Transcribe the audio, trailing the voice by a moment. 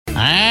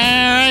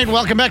right,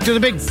 welcome back to the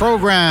big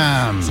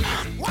program.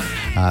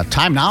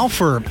 Time now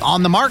for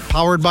On the Mark,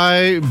 powered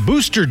by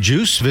Booster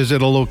Juice.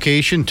 Visit a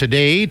location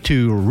today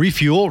to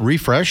refuel,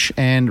 refresh,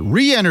 and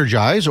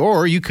re-energize,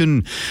 or you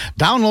can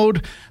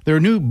download their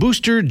new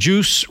Booster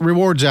Juice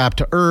Rewards app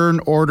to earn,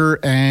 order,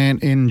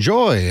 and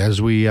enjoy.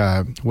 As we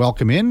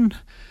welcome in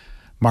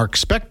Mark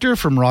Spector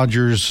from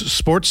Rogers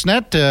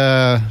Sportsnet.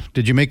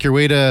 Did you make your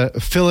way to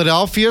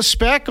Philadelphia,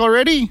 Spec,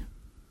 already?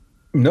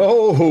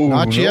 No,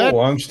 not yet.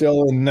 I'm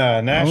still in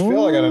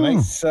Nashville. I got a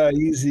nice,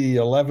 easy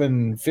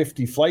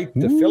 11:50 flight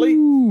to Philly.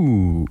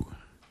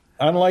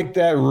 Unlike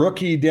that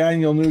rookie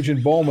Daniel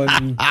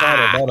Nugent-Bowman,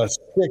 got about a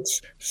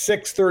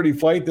 6:30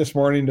 flight this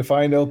morning to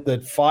find out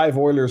that 5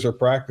 Oilers are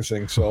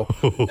practicing. So,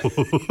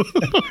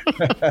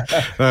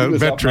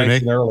 veteran,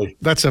 nice and early.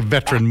 That's a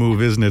veteran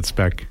move, isn't it,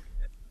 Spec?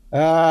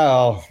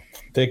 I'll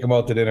take them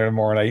out to dinner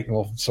tomorrow night and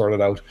we'll sort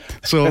it out.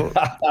 So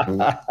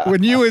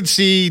when you would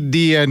see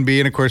DNB,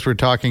 and of course we're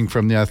talking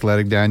from the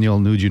Athletic, Daniel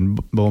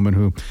Nugent-Bowman,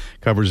 who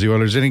covers the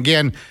Oilers. And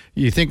again,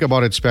 you think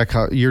about it, Spec,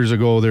 how years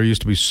ago there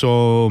used to be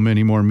so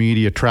many more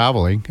media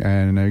traveling.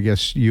 And I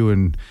guess you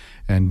and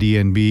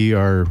DNB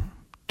are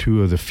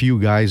two of the few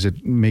guys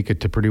that make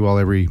it to pretty well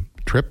every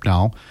trip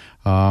now.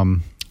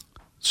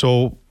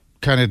 So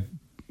kind of,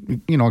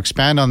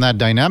 expand on that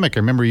dynamic. I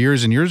remember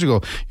years and years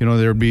ago,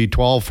 there'd be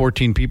 12,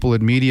 14 people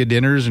at media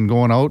dinners and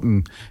going out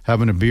and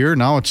having a beer.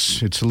 Now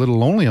it's a little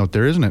lonely out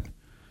there, isn't it?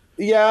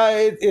 Yeah,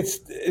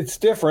 it's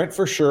different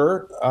for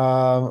sure.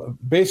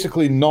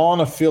 Basically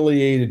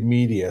non-affiliated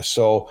media.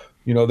 So,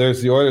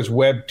 there's the Oilers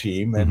web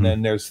team, and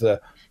then there's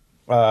the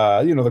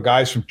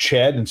guys from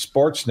CHED and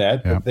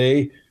Sportsnet, but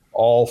they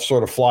all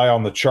sort of fly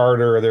on the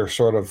charter. They're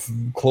sort of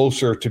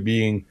closer to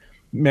being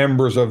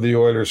members of the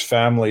Oilers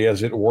family,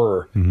 as it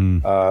were.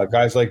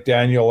 Guys like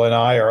Daniel and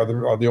I are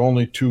the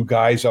only 2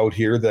 guys out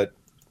here that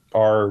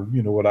are,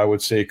 what I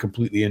would say,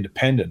 completely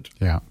independent.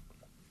 Yeah.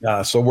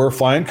 So we're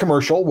flying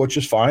commercial, which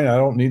is fine. I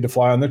don't need to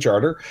fly on the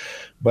charter.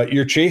 But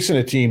you're chasing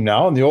a team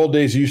now. In the old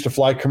days, you used to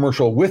fly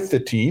commercial with the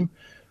team.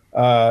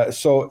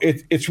 So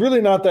it's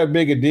really not that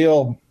big a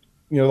deal.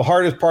 The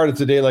hardest part is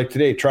a day like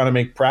today, trying to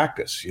make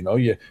practice.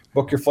 You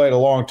book your flight a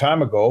long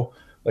time ago.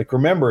 Like,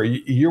 remember,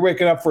 you're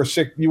waking up for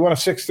you want a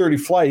 6:30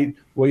 flight.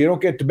 Well, you don't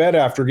get to bed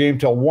after game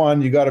till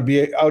 1. You got to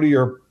be out of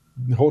your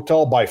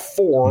hotel by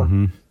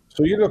 4.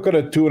 So you're looking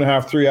at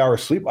 2.5, 3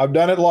 hours sleep. I've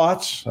done it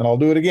lots, and I'll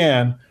do it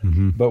again.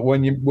 But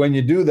when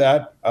you do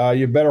that,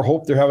 you better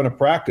hope they're having a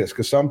practice,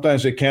 because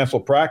sometimes they cancel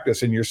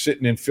practice and you're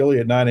sitting in Philly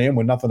at 9 a.m.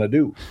 with nothing to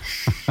do.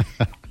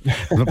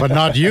 But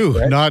not you,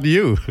 right? Not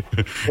you.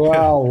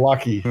 Well,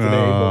 lucky today,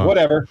 but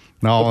whatever.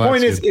 No, the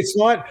point is, it's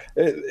not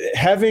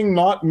having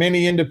not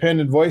many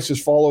independent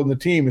voices following the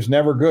team is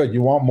never good.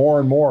 You want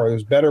more and more.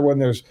 It's better when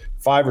there's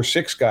 5 or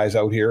 6 guys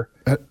out here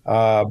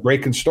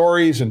breaking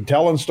stories and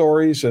telling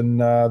stories,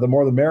 and the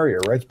more the merrier,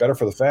 right? It's better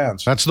for the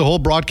fans. That's the whole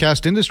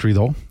broadcast industry,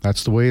 though.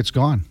 That's the way it's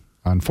gone,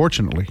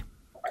 unfortunately.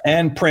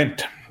 And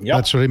print. Yep.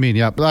 That's what I mean.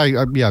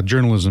 Yeah,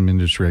 journalism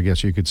industry, I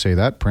guess you could say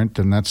that, print,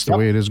 and that's the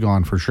way it has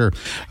gone for sure.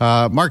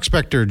 Mark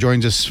Spector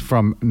joins us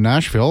from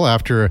Nashville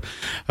after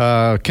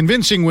a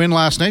convincing win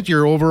last night.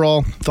 Your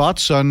overall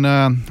thoughts on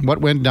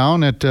what went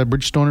down at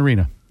Bridgestone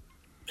Arena?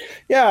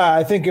 Yeah,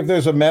 I think if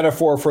there's a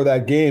metaphor for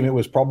that game, it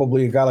was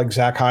probably a guy like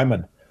Zach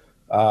Hyman,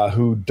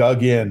 who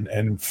dug in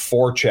and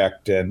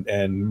forechecked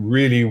and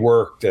really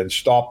worked and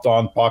stopped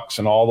on pucks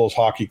and all those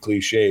hockey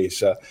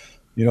cliches.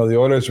 The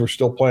Oilers were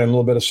still playing a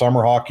little bit of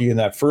summer hockey in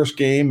that first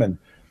game, and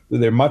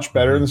they're much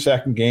better in the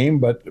second game,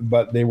 but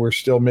they were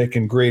still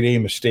making grade A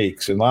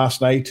mistakes. And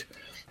last night,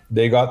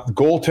 they got the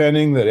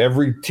goaltending that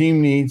every team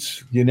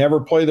needs. You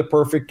never play the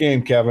perfect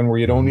game, Kevin, where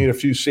you don't need a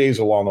few saves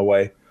along the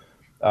way.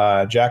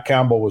 Jack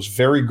Campbell was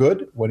very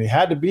good when he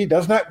had to be.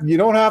 You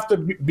don't have to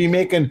be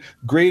making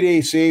grade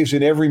A saves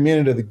in every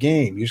minute of the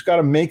game. You just got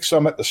to make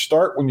some at the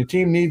start when your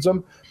team needs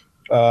them.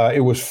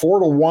 It was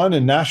 4-1,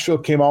 and Nashville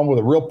came on with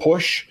a real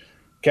push.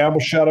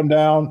 Campbell shut him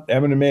down.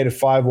 Edmonton made it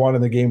 5-1,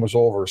 and the game was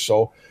over.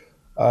 So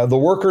the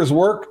workers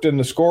worked, and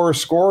the scorers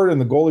scored,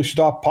 and the goalie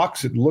stopped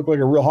pucks. It looked like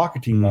a real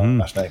hockey team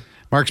last night.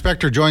 Mark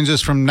Spector joins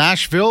us from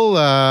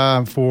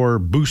Nashville for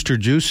Booster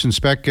Juice. And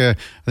Spec, I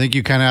think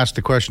you kind of asked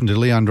the question to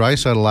Leon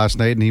Draisaitl last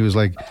night, and he was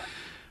like,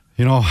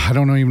 I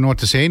don't even know what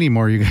to say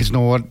anymore. You guys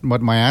know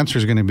what my answer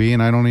is going to be,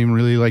 and I don't even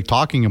really like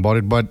talking about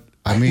it. But,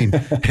 I mean,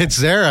 it's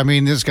there. I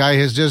mean, this guy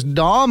has just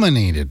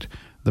dominated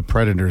the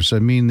Predators. I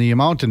mean, the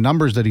amount of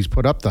numbers that he's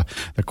put up, the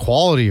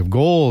quality of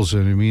goals,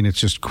 and I mean, it's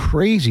just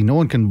crazy. No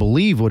one can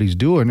believe what he's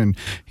doing, and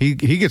he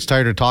gets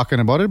tired of talking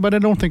about it, but I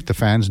don't think the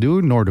fans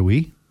do, nor do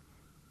we.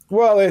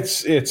 Well,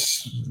 it's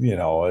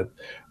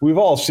we've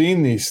all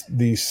seen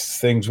these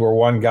things where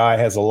one guy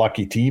has a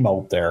lucky team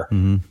out there,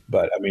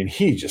 but I mean,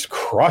 he just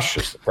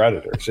crushes the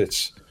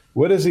Predators.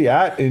 What is he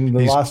at in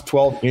the last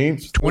 12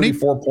 games?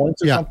 24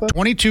 points or something?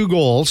 22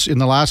 goals in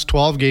the last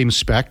 12 games,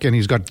 Spec, and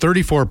he's got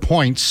 34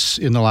 points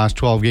in the last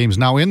 12 games.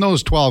 Now, in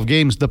those 12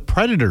 games, the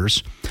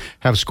Predators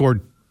have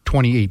scored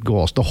 28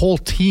 goals. The whole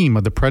team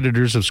of the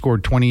Predators have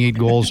scored 28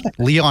 goals.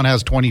 Leon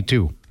has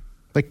 22.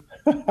 Like,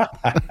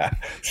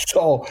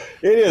 So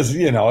it is,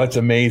 it's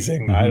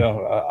amazing. I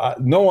don't.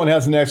 No one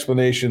has an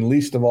explanation,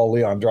 least of all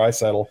Leon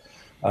Draisaitl.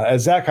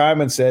 As Zach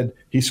Hyman said,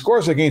 he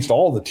scores against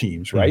all the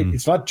teams, right?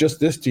 It's not just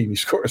this team he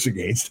scores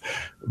against,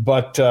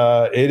 but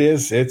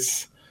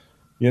it's.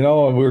 We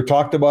were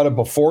talked about it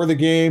before the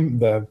game.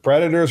 The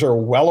Predators are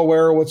well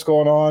aware of what's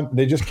going on.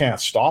 They just can't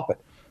stop it.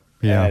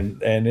 Yeah.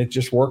 And it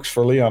just works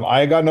for Leon.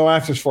 I got no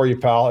answers for you,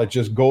 pal. It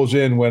just goes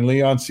in when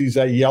Leon sees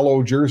that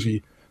yellow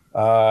jersey.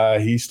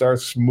 He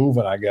starts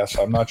moving, I guess.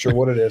 I'm not sure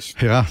what it is.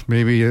 Yeah,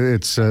 maybe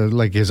it's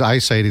like his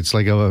eyesight. It's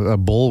like a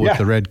bull with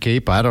the red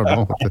cape. I don't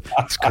know.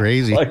 It's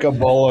crazy. Like a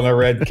bull in a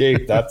red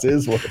cape. That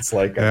is what it's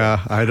like.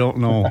 Yeah, I don't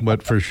know,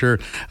 but for sure.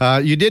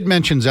 You did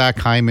mention Zach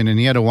Hyman, and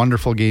he had a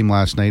wonderful game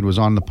last night. Was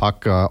on the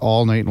puck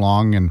all night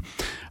long, and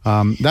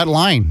that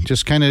line,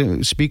 just kind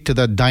of speak to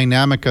the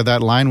dynamic of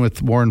that line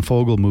with Warren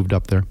Foegele moved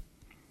up there.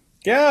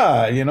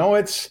 Yeah,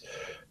 it's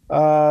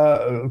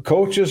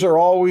coaches are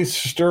always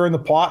stirring the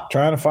pot,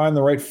 trying to find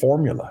the right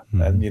formula.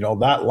 And,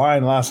 that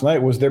line last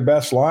night was their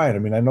best line. I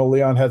mean, I know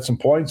Leon had some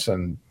points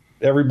and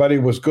everybody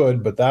was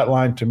good, but that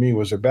line to me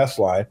was their best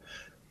line.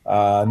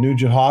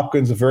 Nugent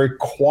Hopkins, a very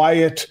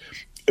quiet,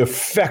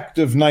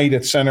 effective night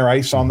at center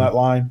ice on that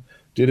line,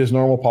 did his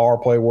normal power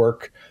play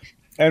work.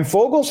 And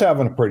Fogel's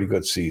having a pretty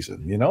good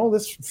season.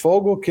 This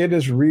Foegele kid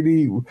is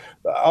really,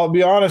 I'll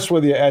be honest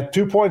with you, at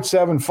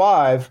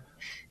 2.75,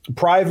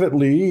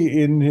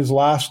 privately in his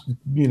last,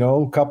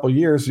 couple of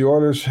years, the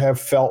Oilers have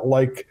felt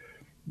like,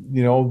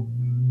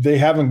 they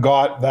haven't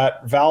got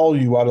that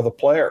value out of the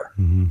player.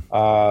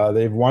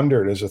 They've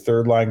wondered, as a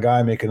third line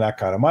guy making that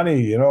kind of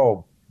money,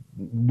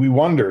 they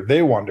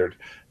wondered.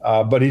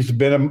 But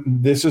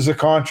this is a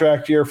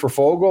contract year for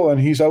Foegele,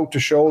 and he's out to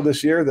show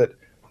this year that,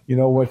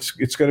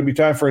 it's going to be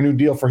time for a new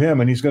deal for him,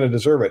 and he's going to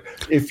deserve it.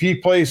 If he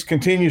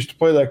continues to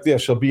play like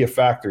this, he'll be a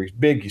factor. He's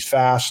big, he's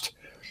fast.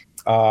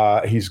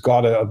 He's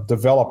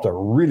developed a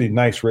really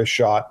nice wrist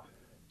shot.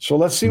 So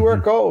let's see where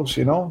it goes.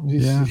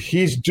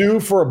 He's due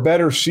for a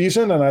better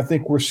season, and I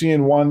think we're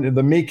seeing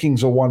the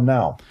makings of one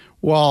now.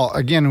 Well,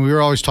 again, we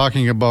were always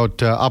talking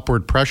about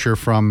upward pressure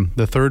from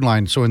the third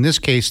line. So in this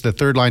case, the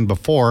third line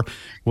before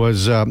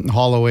was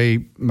Holloway,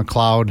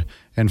 McLeod,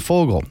 and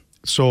Foegele.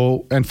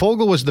 And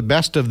Foegele was the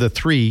best of the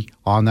three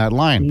on that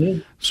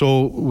line.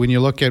 So when you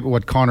look at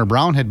what Connor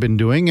Brown had been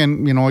doing,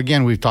 and,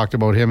 again, we've talked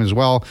about him as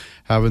well,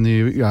 having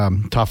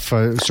the tough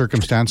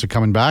circumstance of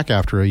coming back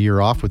after a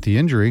year off with the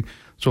injury.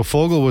 So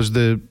Foegele was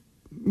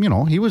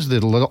he was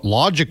the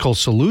logical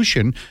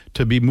solution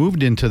to be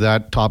moved into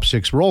that top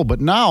six role.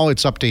 But now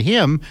it's up to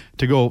him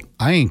to go,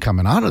 I ain't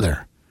coming out of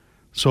there.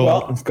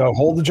 So it's got to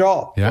hold the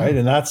job, right?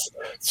 And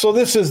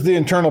this is the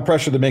internal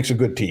pressure that makes a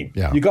good team.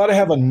 Yeah. You got to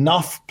have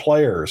enough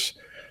players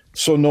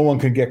so no one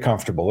can get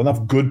comfortable,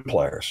 enough good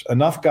players,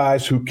 enough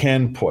guys who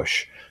can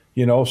push,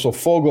 so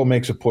Foegele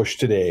makes a push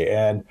today,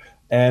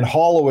 and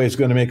Holloway is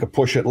going to make a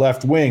push at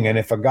left wing. And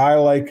if a guy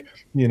like,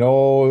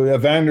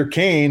 Evander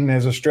Kane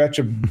has a stretch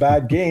of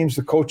bad games,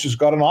 the coach has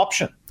got an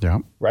option,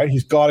 right?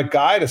 He's got a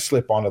guy to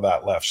slip onto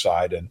that left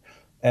side,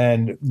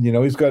 and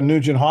he's got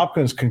Nugent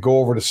Hopkins can go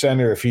over to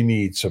center if he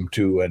needs him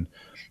to. And,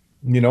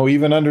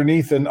 even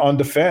underneath and on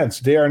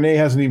defense, Desharnais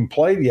hasn't even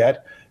played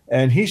yet,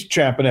 and he's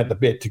champing at the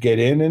bit to get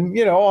in. And,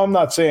 I'm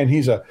not saying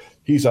he's a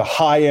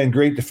high-end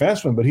great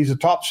defenseman, but he's a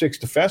top six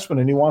defenseman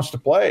and he wants to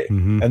play.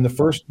 And the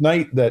first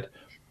night that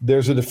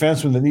there's a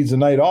defenseman that needs a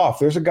night off,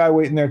 there's a guy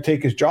waiting there to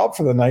take his job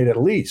for the night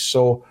at least.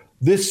 So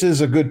this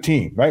is a good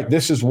team, right?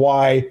 This is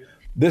why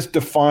this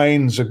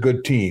defines a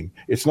good team.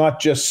 It's not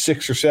just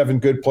 6 or 7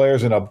 good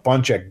players and a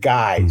bunch of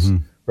guys,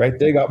 right?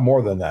 They got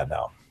more than that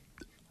now.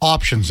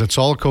 Options. That's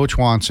all a coach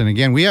wants. And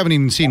again, we haven't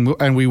even seen,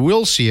 and we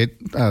will see it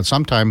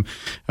sometime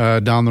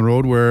down the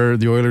road, where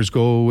the Oilers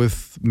go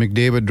with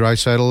McDavid,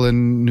 Draisaitl,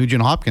 and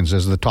Nugent Hopkins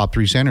as the top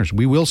three centers.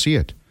 We will see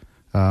it.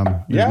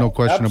 There's no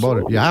question about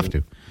it. You have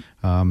to.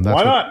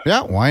 Why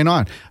not? Why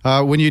not?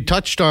 When you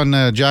touched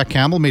on Jack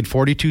Campbell, made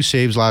 42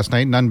 saves last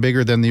night, none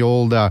bigger than the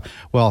old, the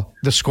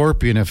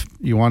Scorpion, if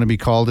you want to be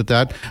called it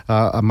that.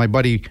 My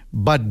buddy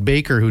Bud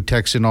Baker, who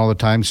texts in all the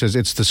time, says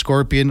it's the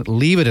Scorpion.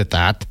 Leave it at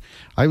that.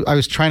 I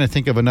was trying to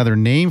think of another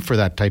name for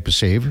that type of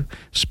save,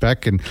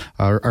 Spec, and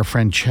our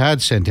friend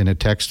Chad sent in a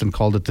text and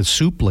called it the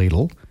Soup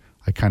Ladle.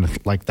 I kind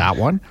of like that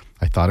one.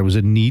 I thought it was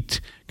a neat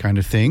kind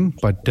of thing,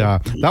 but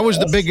that was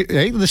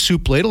the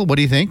Soup Ladle. What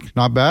do you think?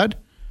 Not bad?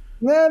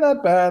 Nah,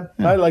 not bad.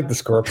 I like the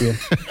Scorpion.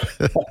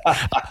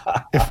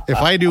 If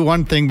I do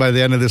one thing by the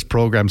end of this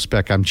program,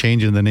 Spec, I'm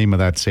changing the name of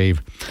that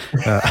save.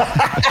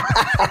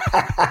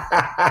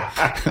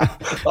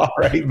 All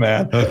right,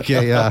 man.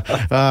 Okay,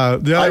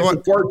 I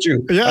support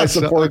you. Yes,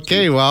 I support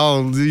okay, you.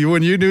 Well,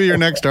 when you do your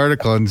next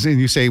article and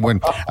you say when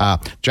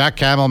Jack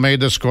Campbell made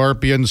the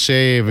Scorpion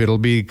save, it'll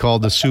be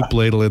called the Soup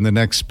Ladle in the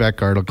next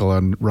Spec article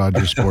on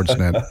Rogers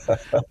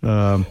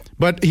Sportsnet.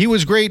 But he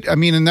was great. I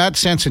mean, in that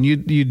sense, and you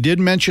did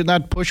mention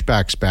that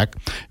pushback, Spec.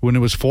 When it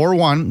was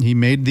 4-1, he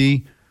made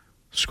the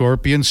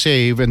Scorpion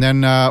save, and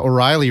then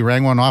O'Reilly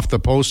rang one off the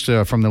post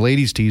from the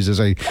ladies' tees,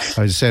 as I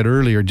said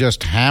earlier,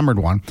 just hammered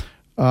one.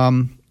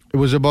 It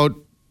was about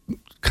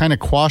kind of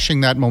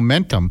quashing that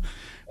momentum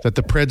that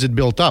the Preds had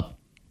built up.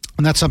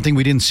 And that's something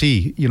we didn't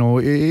see,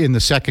 in the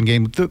second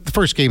game. The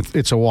first game,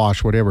 it's a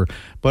wash, whatever.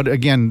 But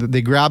again,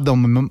 they grabbed the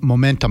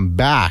momentum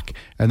back,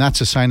 and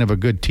that's a sign of a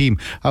good team.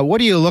 What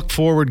do you look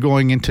forward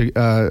going into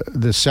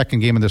the second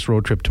game of this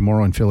road trip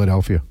tomorrow in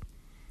Philadelphia?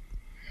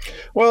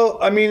 Well,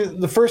 I mean,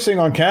 the first thing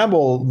on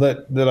Campbell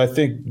that I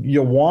think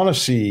you'll want to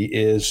see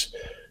is,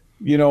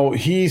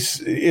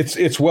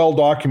 it's well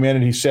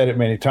documented. He said it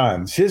many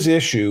times. His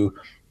issue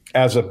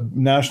as a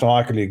National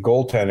Hockey League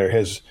goaltender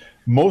has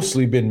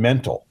mostly been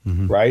mental,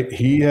 right?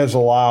 He has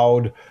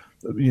allowed,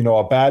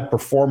 a bad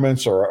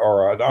performance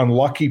or an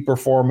unlucky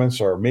performance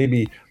or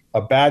maybe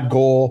a bad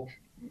goal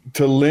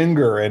to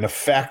linger and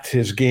affect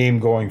his game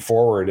going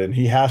forward. And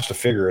he has to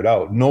figure it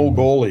out. No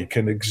goalie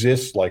can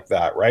exist like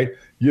that, right?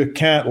 You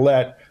can't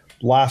let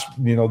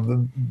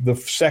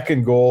the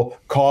second goal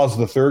cause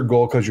the third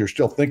goal because you're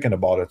still thinking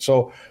about it.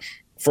 So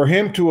for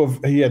him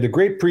he had a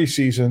great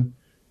preseason.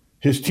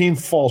 His team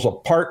falls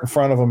apart in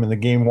front of him in the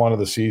game one of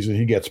the season.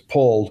 He gets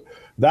pulled.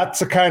 That's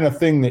the kind of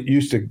thing that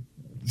used to,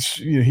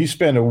 he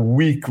spent a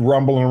week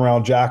rumbling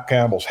around Jack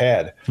Campbell's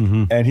head.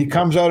 And he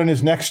comes out in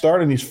his next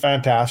start and he's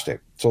fantastic.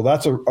 So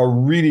that's a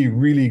really,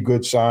 really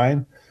good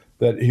sign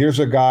that here's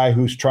a guy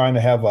who's trying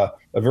to have a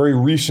very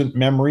recent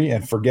memory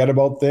and forget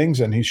about things.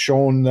 And he's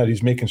shown that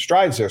he's making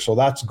strides there. So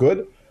that's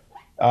good.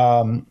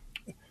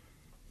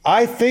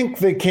 I think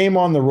they came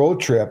on the road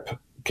trip,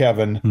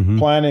 Kevin,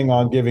 planning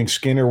on giving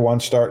Skinner one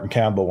start and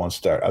Campbell one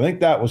start. I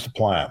think that was the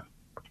plan.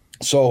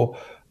 So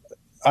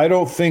I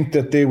don't think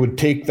that they would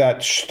take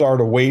that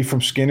start away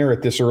from Skinner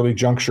at this early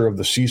juncture of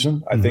the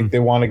season. I think they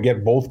want to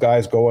get both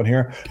guys going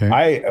here.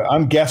 Okay.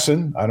 I'm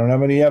guessing, I don't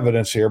have any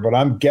evidence here, but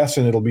I'm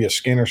guessing it'll be a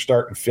Skinner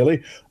start in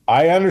Philly.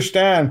 I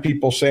understand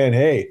people saying,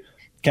 hey,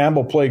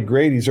 Campbell played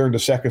great. He's earned a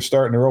second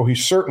start in a row. He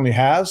certainly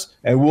has,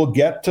 and we'll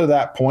get to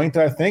that point,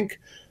 I think.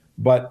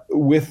 But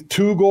with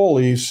two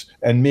goalies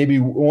and maybe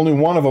only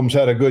one of them's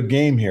had a good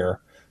game here,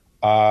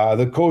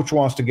 the coach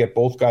wants to get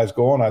both guys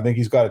going. I think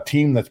he's got a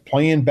team that's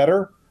playing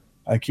better.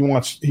 I think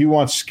he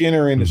wants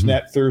Skinner in his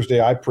net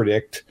Thursday, I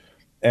predict,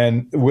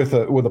 and with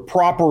a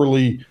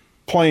properly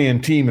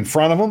playing team in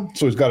front of him,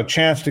 so he's got a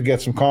chance to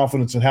get some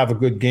confidence and have a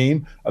good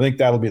game. I think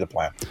that'll be the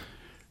plan.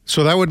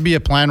 So that would be a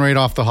plan right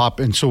off the hop.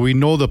 And so we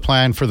know the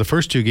plan for the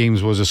first two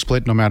games was a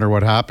split no matter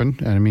what happened.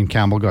 And I mean,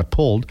 Campbell got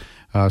pulled.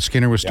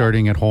 Skinner was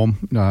starting at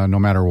home no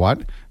matter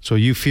what. So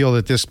you feel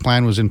that this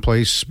plan was in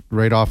place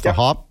right off the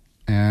hop,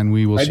 and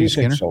we will see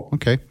Skinner? So.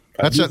 Okay.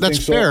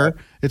 That's fair.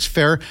 So. It's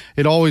fair.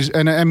 It always,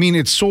 and I mean,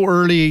 it's so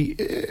early.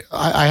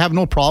 I have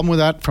no problem with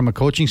that from a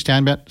coaching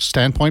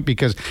standpoint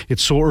because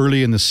it's so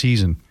early in the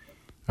season.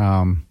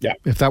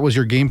 If that was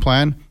your game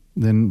plan,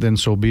 then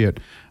so be it.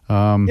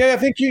 I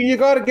think you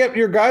got to get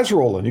your guys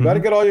rolling. You got to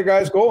get all your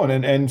guys going.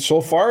 And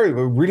so far,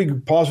 a really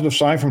positive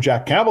sign from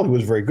Jack Campbell, who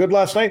was very good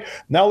last night.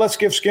 Now let's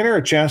give Skinner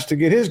a chance to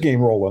get his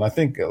game rolling. I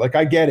think,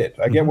 I get it.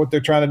 I get what they're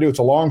trying to do. It's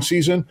a long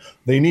season.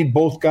 They need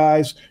both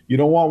guys. You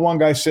don't want one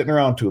guy sitting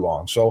around too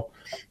long. So,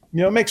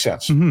 it makes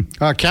sense.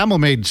 Campbell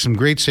made some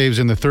great saves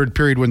in the third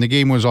period when the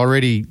game was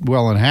already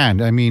well in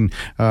hand. I mean,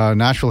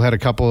 Nashville had a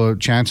couple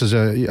of chances.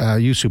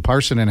 Yusu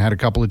Parsonen had a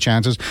couple of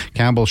chances.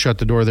 Campbell shut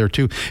the door there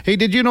too. Hey,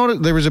 did you know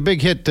there was a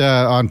big hit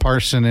on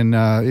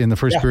Parsonen in the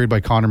first period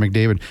by Connor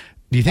McDavid?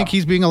 Do you think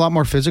he's being a lot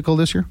more physical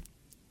this year?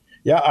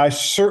 Yeah, I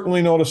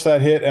certainly noticed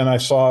that hit, and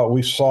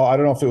we saw. I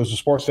don't know if it was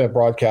the Sportsnet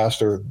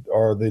broadcast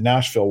or the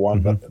Nashville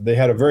one, but they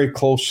had a very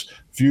close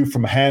view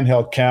from a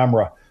handheld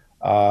camera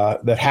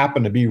that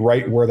happened to be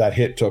right where that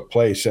hit took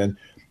place. And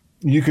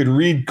you could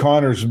read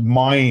Connor's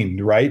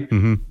mind, right?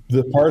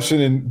 The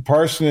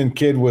Parsonen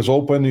kid was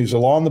open. He's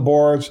along the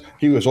boards.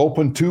 He was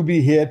open to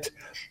be hit.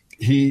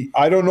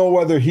 I don't know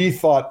whether he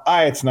thought,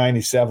 it's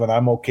 97.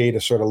 I'm okay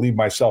to sort of leave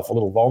myself a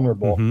little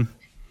vulnerable.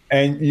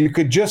 And you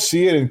could just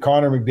see it in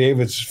Connor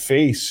McDavid's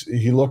face.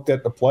 He looked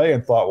at the play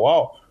and thought,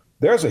 wow,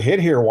 there's a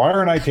hit here. Why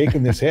aren't I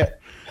taking this hit?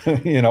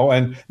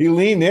 And he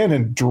leaned in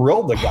and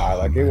drilled the guy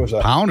like it was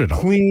a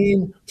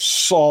clean,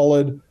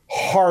 solid,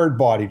 hard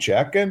body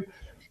check. And,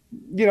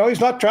 he's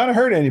not trying to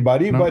hurt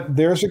anybody, but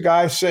there's a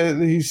guy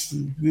said he's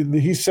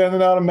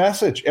sending out a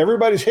message.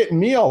 Everybody's hitting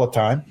me all the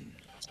time.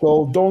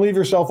 So don't leave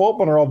yourself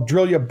open or I'll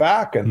drill you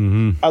back.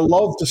 And I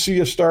love to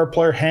see a star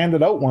player hand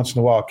it out once in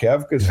a while,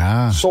 Kev, because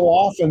so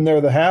often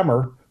they're the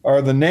hammer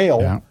or the nail.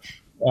 Yeah.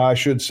 I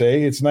should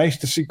say. It's nice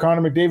to see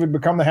Connor McDavid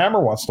become the hammer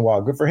once in a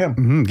while. Good for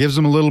him. Gives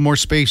him a little more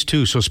space,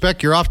 too. So,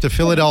 Spec, you're off to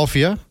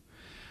Philadelphia.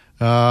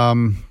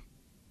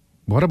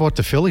 What about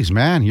the Phillies,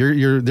 man?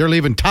 They're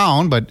leaving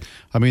town, but,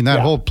 I mean, that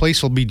whole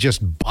place will be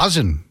just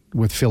buzzing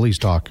with Phillies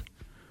talk.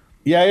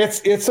 Yeah,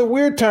 it's a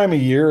weird time of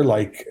year.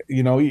 Like,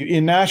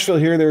 in Nashville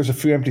here, there's a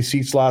few empty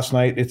seats last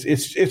night.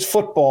 It's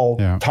football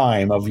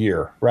time of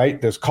year,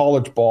 right? There's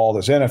college ball.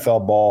 There's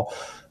NFL ball.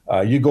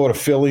 You go to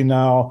Philly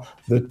now,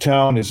 the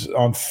town is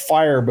on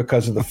fire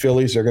because of the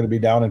Phillies. They're going to be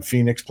down in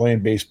Phoenix playing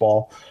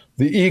baseball.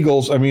 The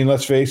Eagles, I mean,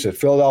 let's face it,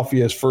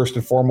 Philadelphia is first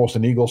and foremost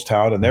an Eagles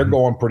town, and they're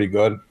going pretty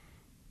good.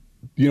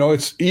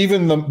 it's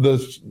even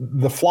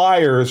the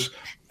Flyers,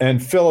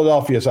 and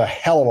Philadelphia is a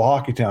hell of a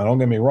hockey town. Don't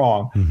get me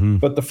wrong,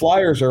 but the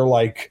Flyers are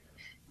like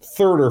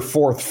third or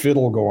fourth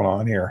fiddle going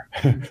on here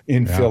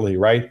in Philly,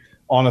 right?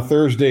 On a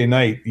Thursday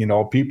night,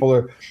 people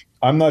are.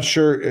 I'm not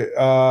sure.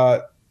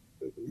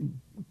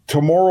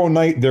 Tomorrow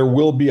night there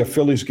will be a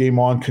Phillies game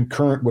on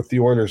concurrent with the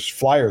Oilers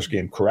Flyers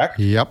game. Correct?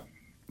 Yep.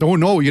 Oh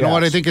no, you know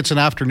what? I think it's an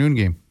afternoon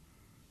game.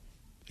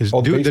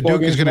 The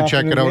Duke is going to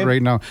check it out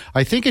right now.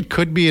 I think it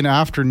could be an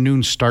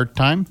afternoon start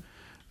time.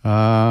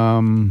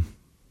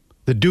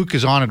 The Duke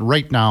is on it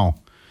right now.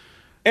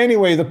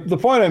 Anyway, the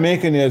point I'm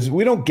making is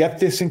we don't get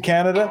this in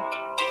Canada.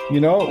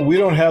 We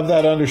don't have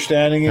that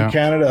understanding in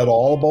Canada at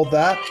all about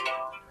that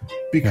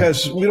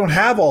because we don't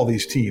have all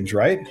these teams,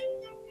 right?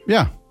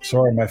 Yeah.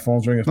 Sorry, my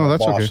phone's ringing. No,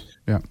 that's okay.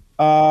 Yeah.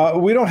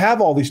 We don't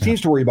have all these teams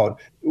to worry about.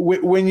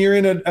 When you're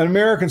in an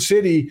American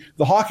city,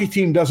 the hockey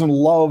team doesn't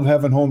love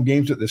having home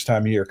games at this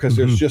time of year because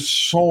there's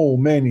just so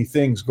many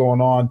things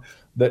going on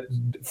that,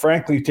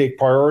 frankly, take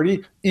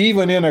priority.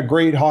 Even in a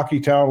great hockey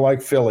town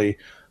like Philly,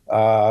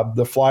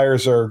 the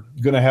Flyers are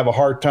going to have a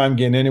hard time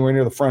getting anywhere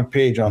near the front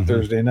page on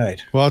Thursday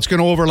night. Well, it's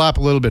going to overlap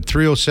a little bit.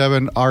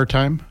 3:07 our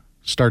time,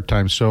 start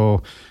time.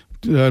 So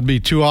it'd be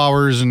 2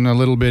 hours and a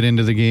little bit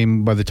into the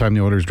game by the time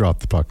the Oilers drop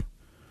the puck.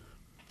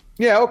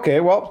 Yeah, okay.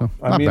 Well, so,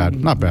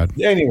 not bad.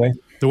 Anyway.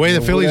 The way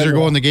the Phillies are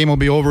going, the game will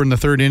be over in the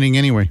third inning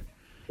anyway.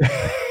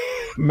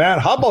 Man,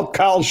 how about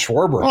Kyle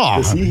Schwarber?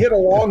 Does he hit a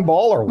long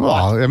ball or what?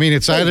 Well, I mean,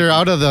 it's either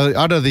out of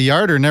the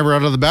yard or never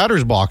out of the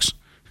batter's box.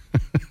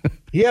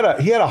 He had a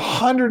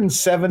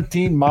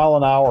 117 mile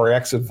an hour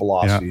exit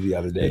velocity the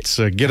other day. It's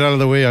get out of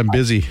the way, I'm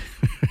busy.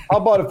 How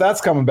about if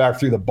that's coming back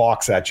through the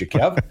box at you,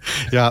 Kev?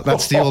 Yeah,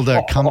 that's the old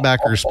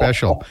comebacker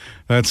special.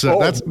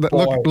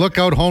 Look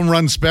out home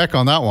run spec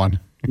on that one.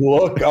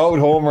 Look out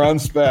home run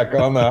spec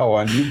on that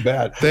one. You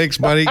bet. Thanks,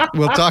 buddy.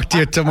 We'll talk to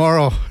you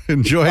tomorrow.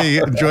 Enjoy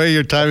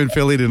your time in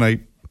Philly tonight.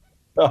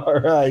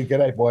 All right. Good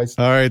night, boys.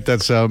 All right.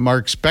 That's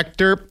Mark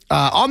Spector.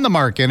 On the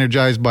mark,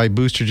 energized by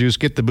Booster Juice.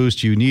 Get the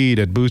boost you need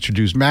at Booster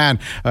Juice. Man,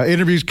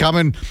 interviews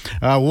coming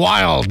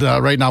wild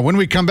right now. When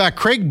we come back,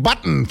 Craig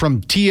Button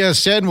from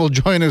TSN will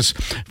join us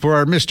for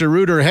our Mr.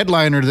 Rooter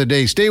headliner of the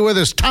day. Stay with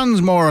us.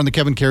 Tons more on the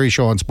Kevin Carey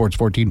Show on Sports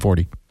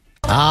 1440.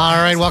 All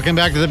right, welcome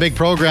back to the big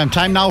program.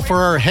 Time now for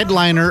our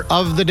headliner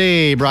of the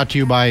day, brought to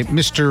you by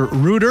Mr.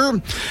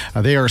 Rooter.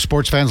 They are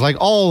sports fans like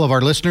all of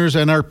our listeners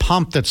and are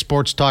pumped that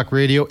Sports Talk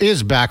Radio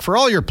is back. For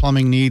all your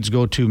plumbing needs,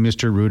 go to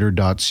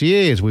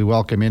mrrooter.ca as we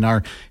welcome in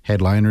our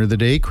headliner of the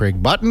day,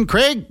 Craig Button.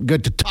 Craig,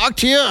 good to talk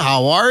to you.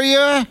 How are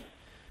you?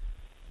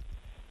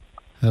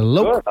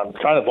 Hello. Good.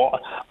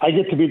 I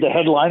get to be the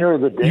headliner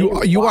of the day.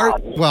 You are.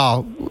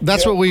 Well,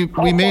 that's what we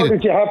made it.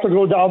 Did you have to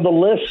go down the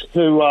list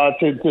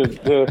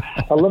to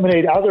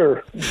eliminate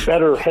other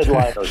better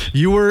headliners?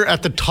 You were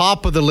at the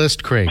top of the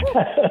list, Craig.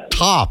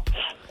 Top.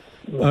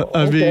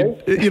 I mean,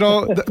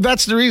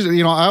 that's the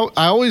reason. I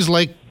always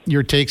like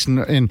your takes,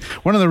 and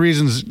one of the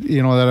reasons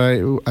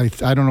that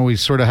I don't know, we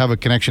sort of have a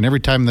connection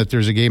every time that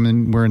there's a game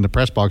and we're in the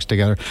press box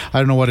together. I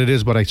don't know what it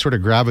is, but I sort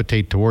of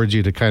gravitate towards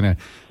you to kind of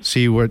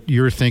see what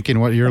you're thinking,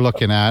 what you're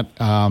looking at,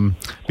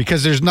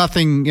 because there's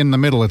nothing in the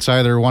middle. It's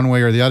either one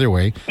way or the other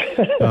way.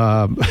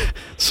 And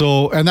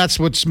that's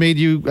what's made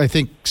you, I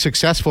think,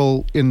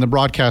 successful in the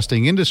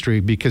broadcasting industry,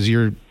 because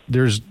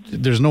there's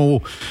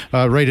no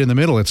right in the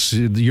middle. It's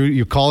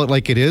you call it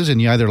like it is,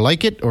 and you either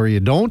like it or you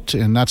don't,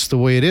 and that's the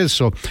way it is.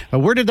 So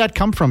where did that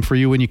come from for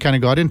you when you kind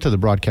of got into the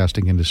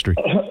broadcasting industry?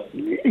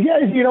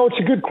 Yeah, it's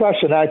a good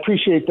question. I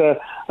appreciate the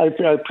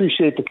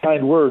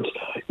kind words.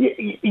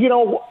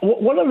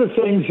 One of the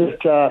things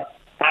that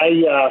I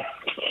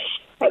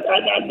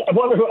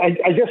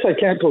guess I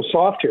can't go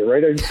soft here,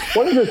 right?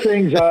 One of the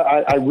things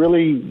I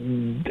really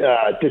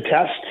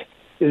detest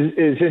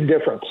is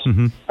indifference.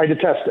 Mm-hmm. I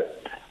detest it.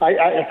 But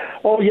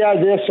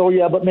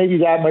maybe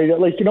that, maybe that.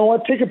 Like, you know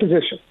what? Take a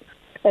position.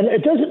 And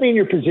it doesn't mean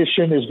your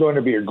position is going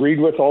to be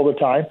agreed with all the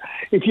time.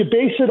 If you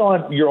base it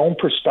on your own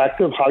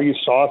perspective, how you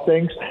saw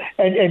things,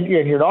 and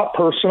you're not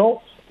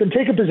personal, then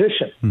take a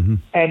position. Mm-hmm.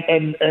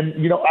 And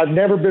I've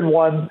never been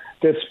one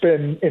that's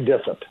been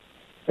indifferent.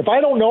 If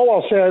I don't know,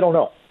 I'll say I don't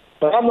know.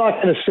 But I'm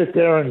not going to sit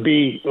there and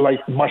be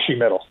like mushy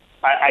middle.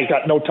 I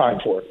got no time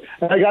for it.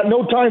 And I got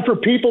no time for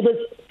people that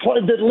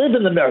live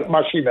in the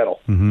mushy middle.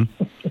 Mm-hmm.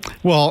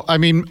 Well, I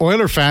mean,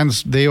 Oiler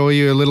fans, they owe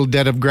you a little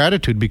debt of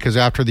gratitude, because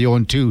after the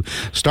 0-2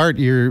 start,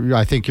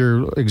 I think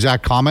your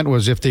exact comment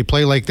was, if they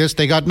play like this,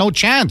 they got no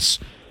chance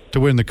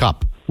to win the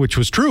cup, which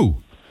was true.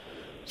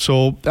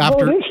 So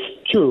after... Well, it is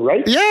true,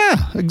 right?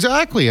 Yeah,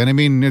 exactly. And I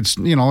mean,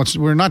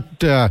 we're not,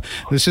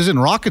 this isn't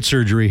rocket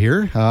surgery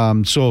here.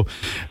 So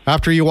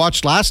after you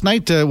watched last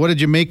night, what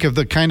did you make of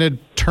the kind of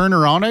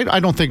turnaround? I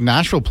don't think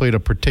Nashville played a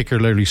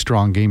particularly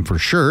strong game for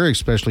sure,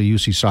 especially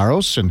UC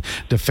Saros and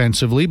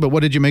defensively. But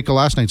what did you make of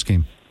last night's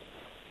game?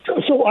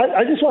 So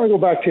I just want to go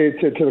back to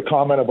the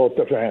comment about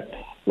the fans.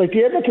 Like,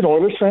 the Edmonton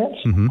Oilers fans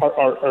mm-hmm.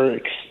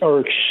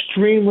 are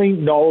extremely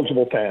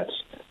knowledgeable fans.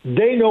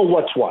 They know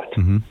what's what.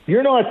 Mm-hmm.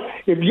 You're not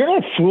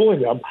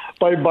fooling them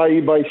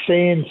by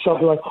saying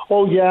something like,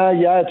 "Oh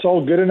yeah, it's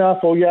all good enough.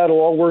 Oh yeah, it'll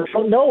all work."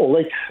 No,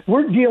 like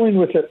we're dealing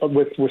with it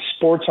with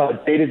sports on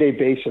a day-to-day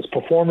basis,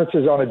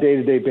 performances on a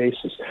day-to-day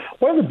basis.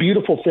 One of the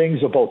beautiful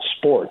things about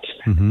sports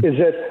is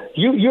that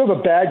you have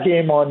a bad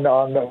game on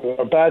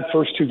a bad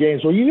first two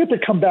games. Well, you get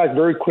to come back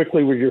very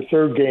quickly with your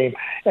third game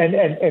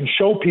and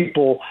show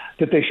people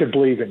that they should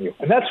believe in you,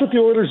 and that's what the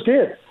Oilers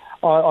did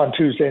on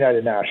Tuesday night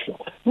in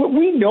Nashville.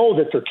 We know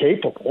that they're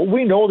capable.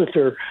 We know that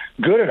they're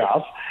good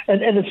enough.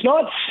 And it's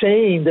not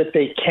saying that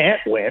they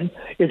can't win.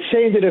 It's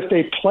saying that if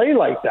they play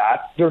like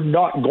that, they're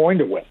not going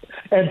to win.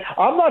 And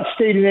I'm not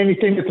stating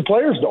anything that the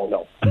players don't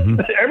know. Mm-hmm.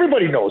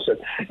 Everybody knows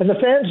it. And the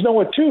fans know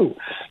it too.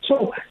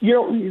 So,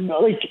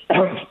 like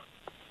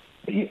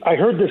I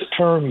heard this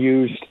term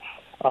used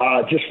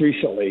just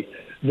recently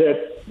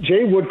that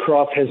Jay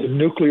Woodcroft has a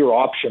nuclear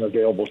option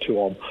available to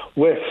him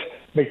with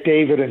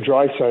McDavid and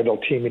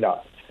Draisaitl teaming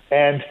up.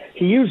 And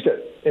he used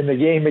it in the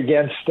game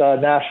against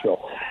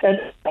Nashville. And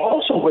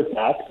also with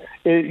that,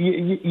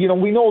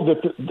 we know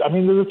that, they're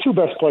the two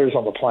best players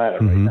on the planet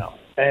right now.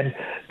 And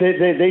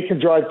they can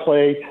drive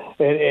play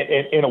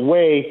in a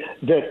way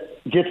that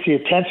gets the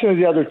attention of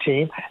the other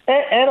team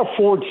and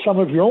affords some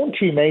of your own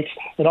teammates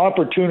an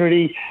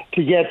opportunity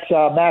to get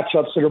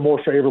matchups that are more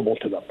favorable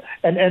to them.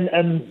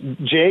 And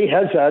Jay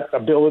has that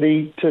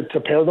ability to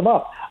pair them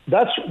up.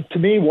 That's, to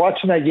me,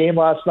 watching that game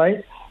last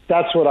night,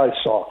 that's what I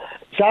saw.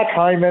 Zach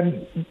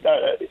Hyman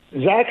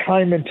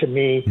to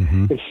me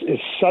is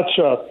such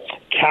a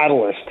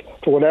catalyst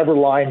for whatever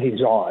line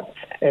he's on.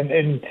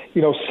 And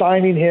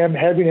signing him,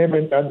 having him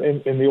in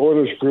the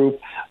Oilers group,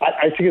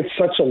 I think it's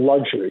such a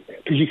luxury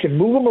because you can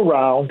move him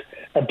around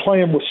and play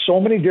him with so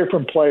many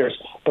different players.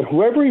 But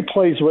whoever he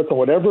plays with and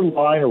whatever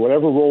line or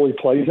whatever role he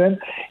plays in,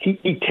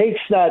 he takes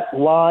that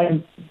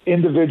line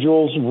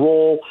individual's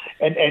role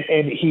and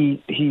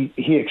he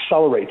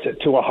accelerates it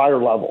to a higher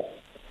level.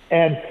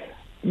 And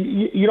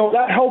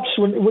that helps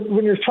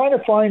when you're trying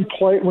to find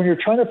when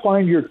you're trying to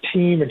find your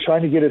team and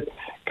trying to get it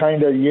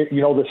kind of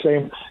the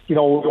same. We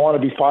want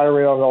to be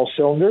firing on all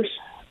cylinders.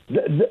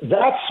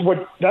 That's what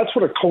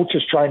a coach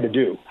is trying to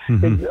do.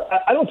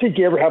 I don't think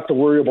you ever have to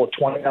worry about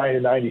 29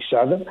 and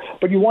 97,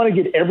 but you want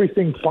to get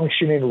everything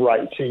functioning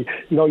right. So,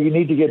 you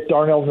need to get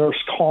Darnell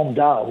Nurse calmed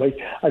down. Like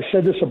I've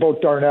said this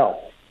about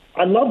Darnell.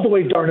 I love the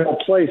way Darnell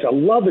plays. I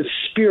love his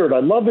spirit. I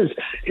love his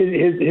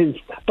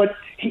but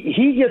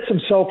he gets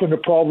himself into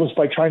problems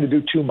by trying to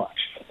do too much.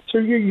 So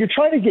you're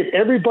trying to get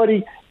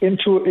everybody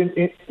into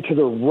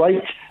the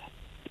right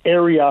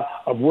area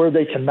of where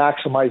they can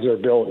maximize their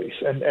abilities.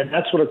 And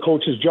that's what a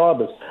coach's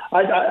job is.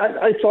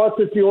 I thought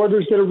that the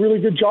Oilers did a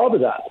really good job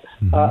of that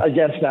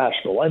against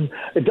Nashville. And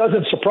it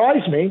doesn't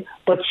surprise me,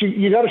 but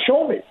you got to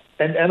show me.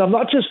 And I'm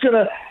not just going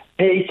to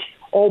take,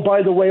 oh,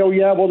 by the way,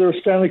 they're a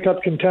Stanley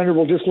Cup contender,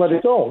 we'll just let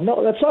it go.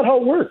 No, that's not how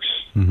it works.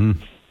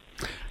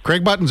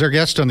 Craig Button's our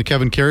guest on the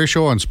Kevin Karius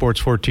Show on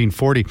Sports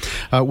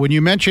 1440. When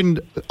you mentioned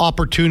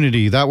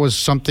opportunity, that was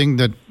something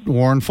that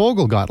Warren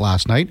Foegele got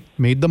last night,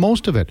 made the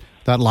most of it.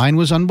 That line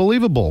was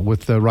unbelievable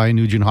with Ryan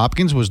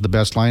Nugent-Hopkins was the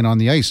best line on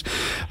the ice.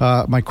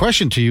 My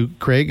question to you,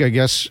 Craig, I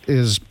guess,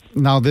 is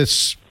now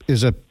this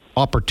is an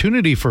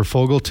opportunity for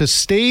Foegele to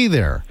stay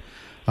there.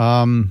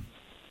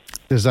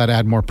 Does that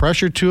add more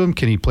pressure to him?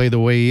 Can he play the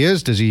way he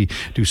is? Does he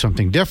do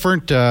something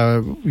different?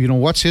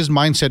 What's his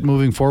mindset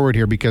moving forward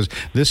here? Because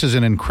this is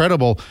an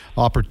incredible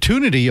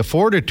opportunity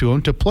afforded to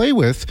him to play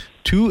with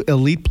two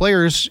elite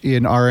players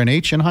in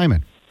RNH and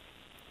Hyman.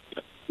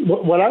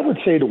 What I would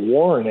say to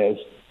Warren is,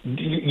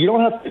 you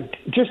don't have to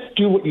just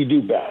do what you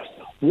do best.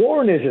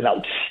 Warren is an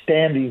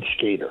outstanding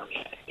skater.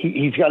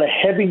 He's got a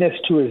heaviness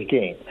to his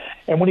game.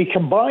 And when he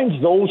combines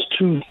those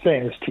two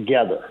things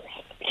together,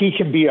 he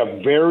can be a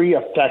very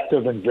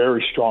effective and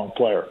very strong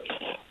player.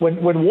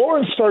 When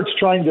Warren starts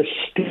trying to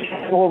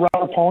steal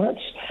around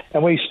opponents,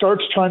 and when he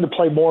starts trying to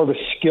play more of a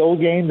skill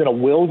game than a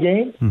will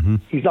game,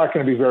 he's not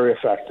going to be very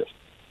effective.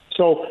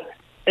 So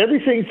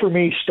everything for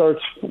me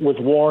starts with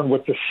Warren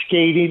with the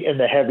skating and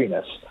the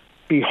heaviness.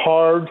 Be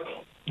hard.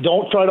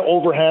 Don't try to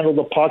overhandle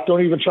the puck.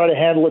 Don't even try to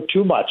handle it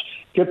too much.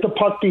 Get the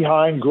puck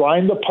behind,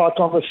 grind the puck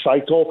on the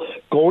cycle,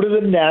 go to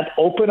the net,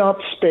 open up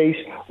space.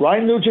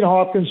 Ryan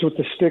Nugent-Hopkins with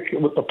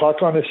the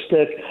puck on his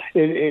stick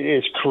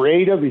is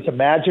creative. He's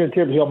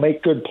imaginative. He'll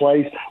make good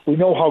plays. We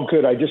know how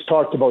good. I just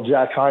talked about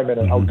Zach Hyman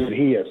and how good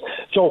he is.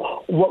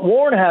 So what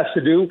Warren has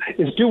to do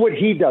is do what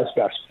he does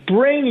best.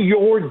 Bring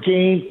your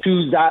game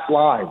to that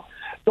line.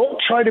 Don't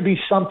try to be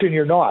something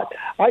you're not.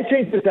 I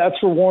think that's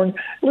for Warren.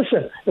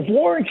 Listen, if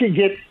Warren can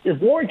get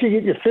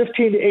you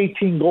 15 to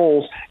 18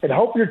 goals and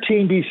help your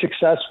team be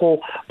successful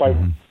by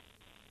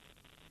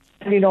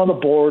getting on the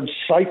board,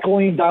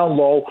 cycling down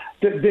low,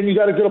 then you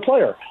got a good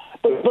player.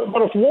 But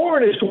if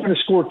Warren is going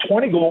to score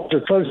 20 goals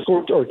or try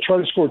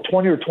to score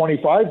 20 or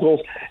 25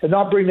 goals and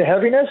not bring the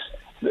heaviness,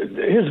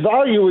 his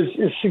value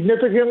is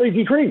significantly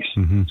decreased.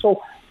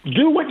 So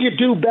do what you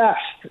do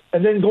best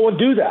and then go and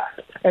do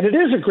that. And it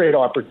is a great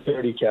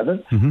opportunity,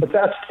 Kevin, but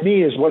that, to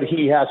me, is what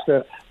he has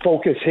to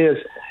focus his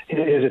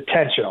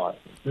attention on.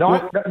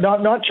 Not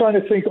trying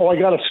to think, I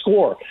got to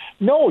score.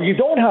 No, you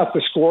don't have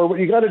to score. What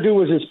you got to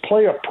do is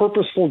play a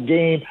purposeful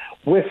game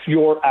with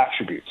your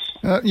attributes.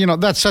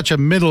 That's such a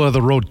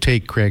middle-of-the-road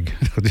take, Craig.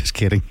 Just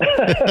kidding.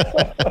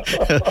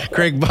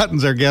 Craig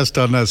Button's our guest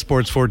on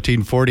Sports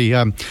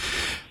 1440.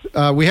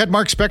 We had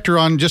Mark Spector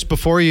on just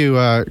before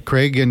you,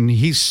 Craig, and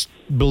he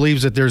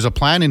believes that there's a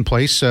plan in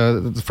place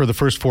for the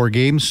first 4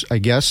 games, I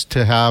guess,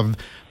 to have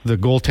the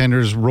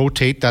goaltenders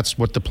rotate. That's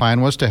what the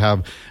plan was, to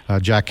have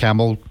Jack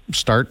Campbell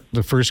start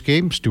the first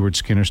game, Stuart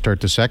Skinner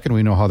start the second.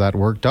 We know how that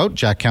worked out.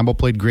 Jack Campbell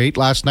played great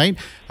last night.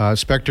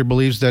 Spector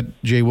believes that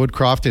Jay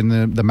Woodcroft in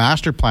the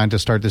master plan to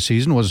start the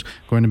season was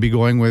going to be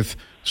going with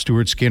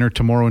Stuart Skinner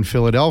tomorrow in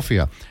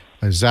Philadelphia.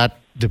 Is that,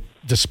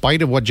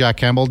 despite of what Jack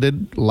Campbell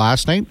did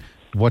last night,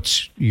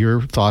 what's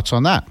your thoughts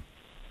on that?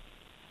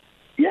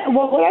 Yeah,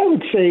 well, what I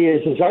would say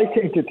is I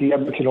think that the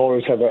Edmonton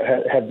Oilers have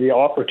the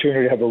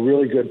opportunity to have a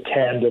really good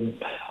tandem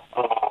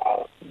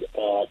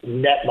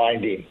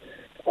net-minding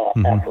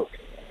effort.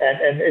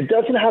 And it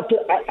doesn't have to.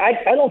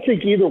 I don't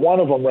think either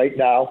one of them right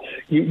now.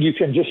 You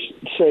can just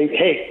say,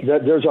 hey,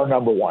 there's our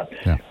number one.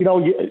 Yeah.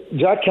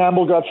 Jack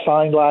Campbell got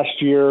signed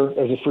last year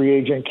as a free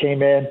agent,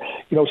 came in.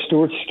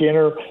 Stuart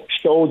Skinner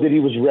showed that he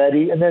was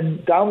ready, and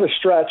then down the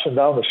stretch.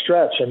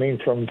 I mean,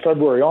 from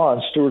February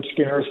on, Stuart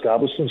Skinner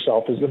established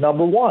himself as the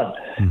number one.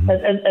 Mm-hmm.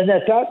 And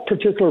at that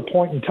particular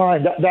point in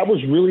time, that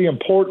was really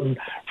important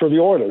for the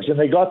Oilers, and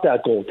they got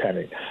that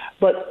goaltending.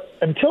 But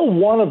until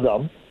one of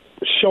them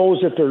shows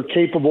that they're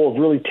capable of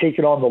really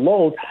taking on the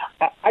load,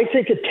 I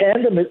think a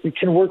tandem it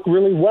can work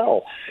really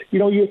well.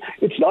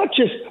 It's not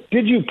just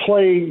did you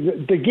play.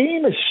 The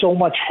game is so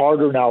much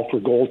harder now for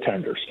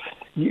goaltenders.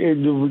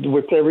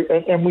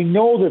 And we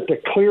know that the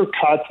clear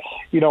cut,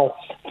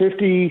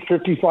 50,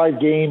 55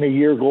 game a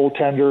year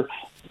goaltender,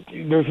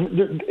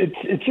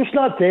 it's just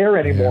not there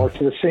anymore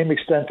to the same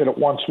extent that it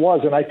once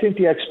was. And I think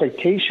the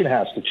expectation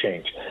has to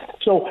change.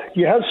 So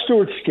you have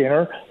Stuart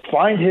Skinner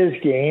find his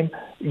game.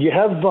 You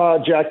have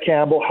Jack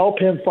Campbell, help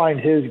him find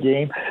his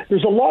game.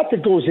 There's a lot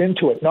that goes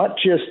into it, not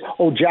just,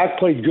 Jack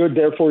played good,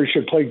 therefore he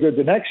should play good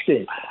the next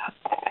game.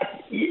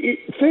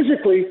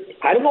 Physically,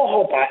 I don't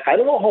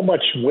know how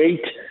much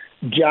weight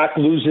Jack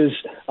loses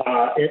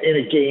in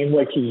a game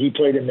like he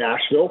played in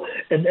Nashville,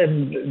 and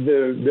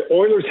the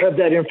Oilers have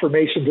that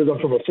information to them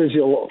from a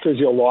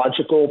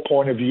physiological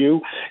point of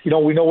view. We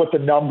know what the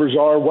numbers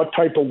are, what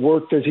type of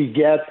work does he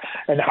get,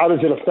 and how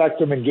does it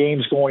affect him in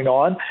games going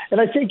on.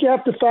 And I think you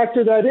have to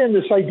factor that in,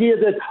 this idea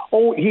that,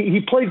 he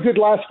played good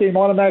last game,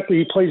 automatically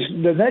he plays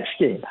the next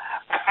game.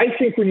 I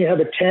think when you have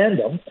a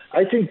tandem,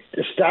 I think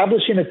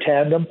establishing a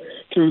tandem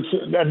through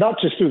not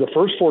just through the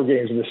first 4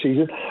 games of the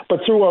season, but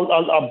through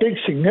a big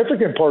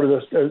significant part of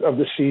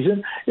the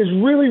season is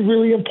really,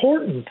 really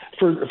important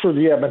for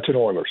the Edmonton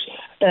Oilers.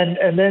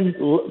 And then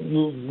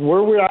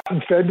where we're at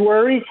in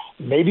February,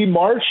 maybe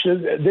March,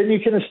 then you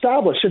can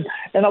establish. And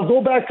I'll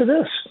go back to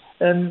this,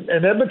 and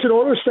Edmonton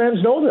Oilers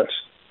fans know this.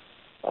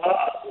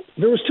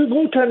 There was 2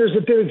 goaltenders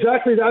that did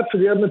exactly that for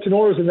the Edmonton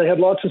Oilers, and they had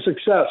lots of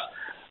success.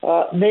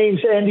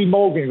 Names Andy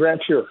Mogan,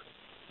 Grant Fuhr.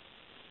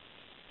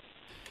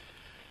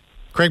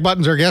 Craig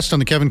Button's our guest on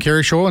the Kevin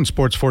Karius Show on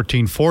Sports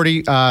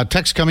 1440.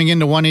 Text coming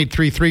in to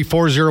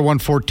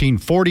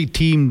 1-833-401-1440.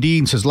 Team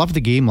Dean says, love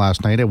the game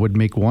last night. I would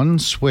make one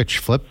switch,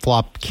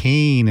 flip-flop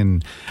Kane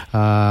and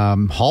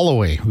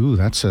Holloway. Ooh,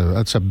 that's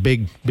a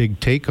big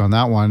take on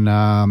that one.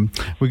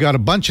 We got a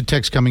bunch of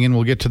texts coming in.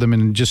 We'll get to them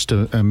in just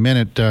a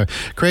minute.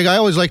 Craig, I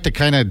always like to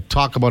kind of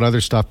talk about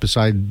other stuff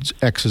besides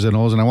X's and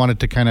O's, and I wanted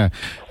to kind of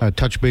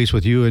touch base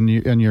with you and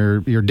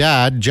your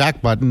dad,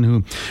 Jack Button,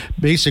 who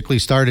basically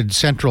started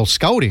Central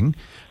Scouting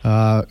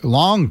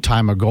long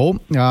time ago.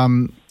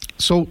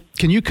 So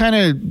can you kind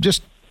of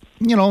just,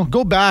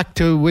 go back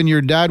to when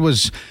your dad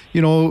was,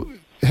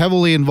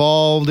 heavily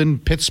involved in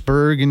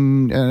Pittsburgh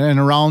and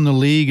around the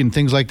league and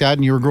things like that,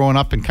 and you were growing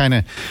up and kind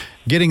of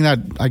getting that,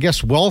 I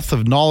guess, wealth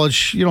of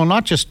knowledge,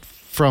 not just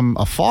from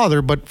a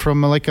father, but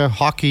from like a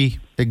hockey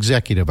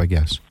executive, I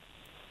guess.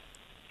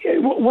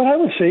 What I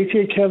would say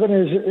to you, Kevin,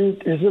 is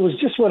it was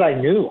just what I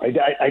knew.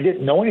 I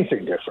didn't know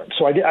anything different,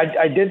 so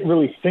I didn't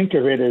really think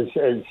of it as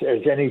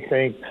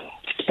anything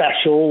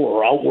special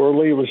or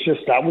outwardly. It was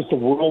just that was the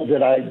world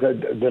that I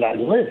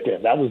lived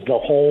in. That was the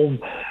home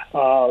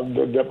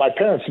that my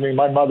parents. I mean,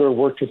 my mother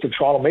worked with the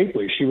Toronto Maple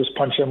Leafs. She was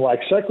punching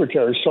like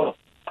secretary, so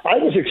I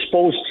was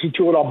exposed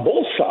to it on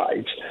both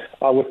sides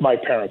with my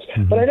parents.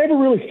 Mm-hmm. But I never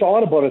really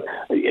thought about it.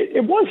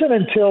 It wasn't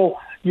until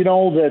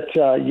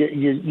that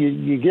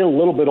you get a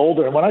little bit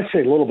older, and when I say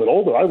a little bit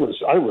older, I was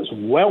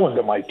well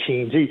into my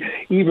teens,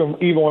 even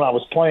when I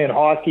was playing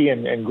hockey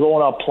and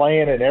growing up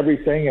playing and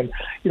everything. And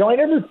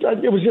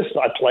it was just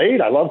I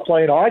loved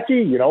playing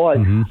hockey.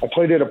 I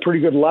played at a pretty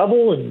good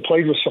level and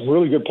played with some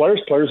really good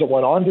players that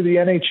went on to the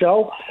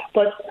NHL.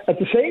 But at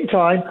the same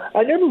time,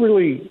 I never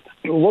really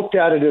looked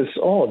at it as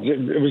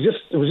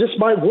it was just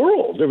my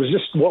world. It was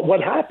just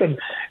what happened.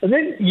 And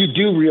then you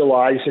do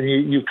realize, and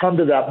you come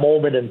to that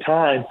moment in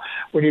time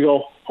when you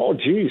go, oh,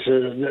 geez,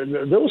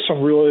 there was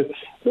some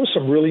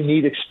really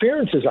neat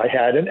experiences I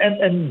had,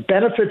 and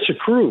benefits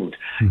accrued,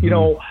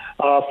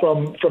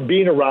 from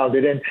being around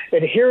it,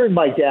 and hearing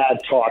my dad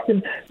talk.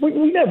 And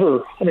we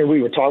never,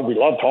 we would talk. We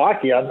loved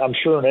hockey. I'm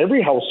sure in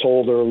every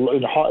household or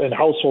in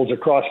households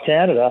across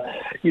Canada,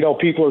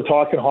 people are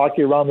talking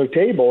hockey around their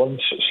table,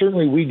 and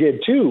certainly we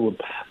did too.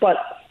 But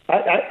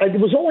it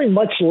was only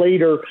much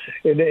later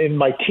in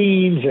my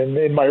teens and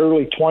in my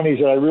early 20s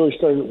that I really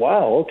started,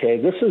 wow, okay,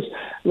 this is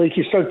like,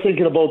 you start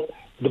thinking about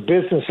the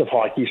business of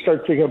hockey. You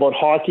start thinking about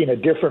hockey in a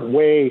different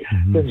way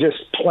than just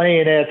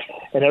playing it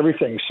and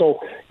everything. So,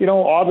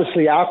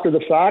 obviously after the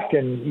fact,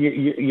 and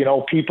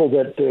people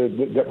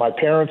that my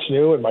parents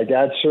knew, and my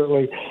dad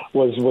certainly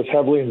was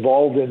heavily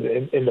involved in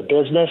the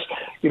business.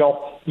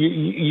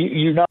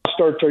 You now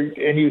start to,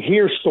 and you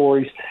hear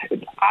stories.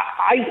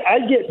 I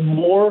get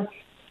more.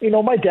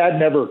 My dad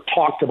never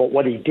talked about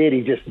what he did.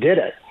 He just did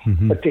it.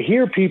 But to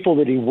hear people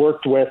that he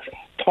worked with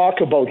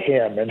talk about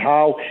him and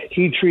how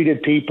he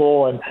treated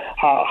people and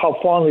how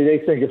fondly they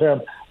think of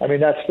him,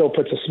 that still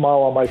puts a smile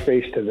on my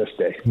face to this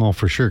day. Well,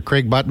 for sure.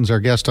 Craig Button's our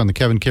guest on the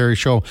Kevin Karius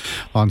Show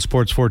on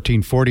Sports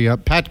 1440.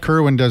 Pat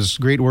Kerwin does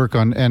great work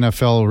on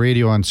NFL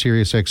radio on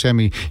Sirius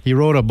XM. He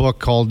wrote a book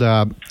called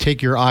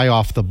Take Your Eye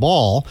Off the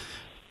Ball,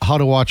 How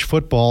to Watch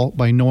Football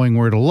by Knowing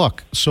Where to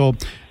Look. So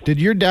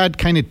did your dad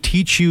kind of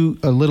teach you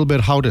a little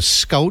bit how to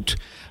scout?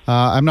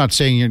 I'm not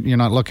saying you're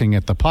not looking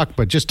at the puck,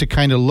 but just to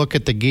kind of look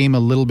at the game a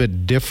little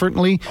bit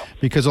differently,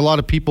 because a lot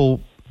of people,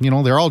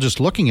 they're all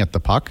just looking at the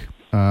puck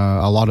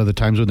a lot of the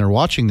times when they're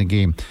watching the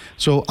game.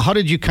 So how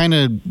did you kind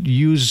of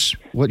use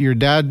what your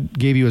dad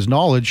gave you as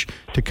knowledge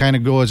to kind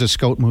of go as a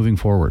scout moving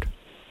forward?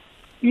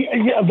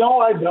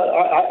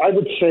 I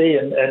would say,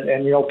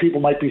 and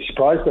people might be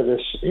surprised by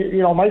this,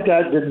 my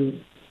dad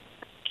didn't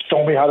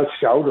show me how to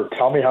scout or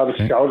tell me how to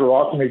scout or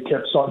offer me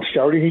tips on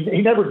scouting.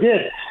 He never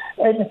did.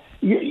 And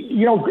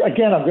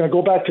again, I'm going to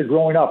go back to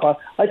growing up.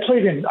 I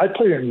played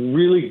in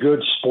really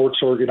good sports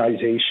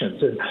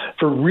organizations and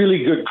for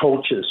really good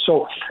coaches.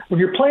 So when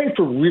you're playing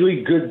for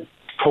really good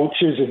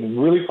coaches and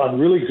on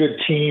really good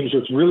teams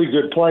with really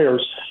good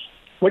players,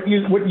 what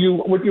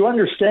you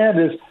understand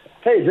is,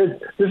 hey,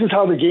 this is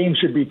how the game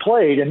should be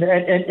played,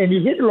 and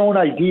you get your own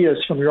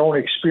ideas from your own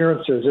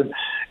experiences. And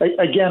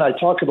again, I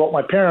talk about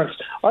my parents.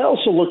 I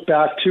also look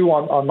back too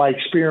on my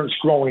experience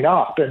growing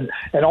up and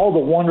all the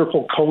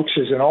wonderful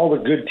coaches and all the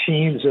good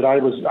teams that I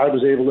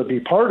was able to be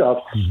part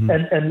of,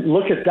 and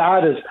look at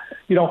that as,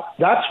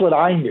 that's what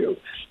I knew.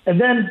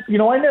 And then,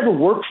 I never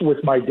worked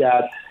with my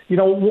dad. When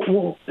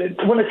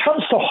it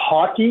comes to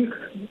hockey,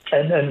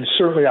 and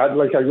certainly I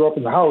grew up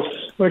in the house,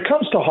 when it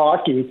comes to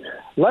hockey,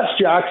 Les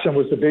Jackson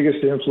was the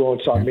biggest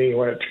influence on me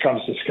when it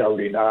comes to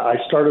scouting. I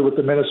started with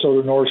the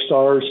Minnesota North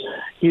Stars.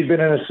 He'd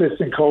been an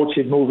assistant coach.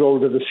 He'd moved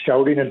over to the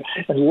scouting, and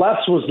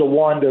Les was the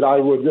one that I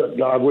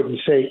wouldn't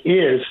say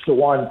is the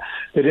one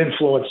that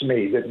influenced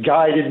me, that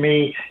guided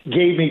me,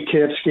 gave me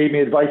tips, gave me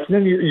advice. And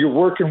then you're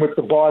working with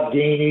the Bob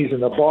Gainey's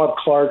and the Bob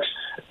Clarks,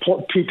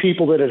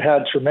 people that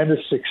had tremendous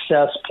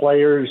success,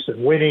 players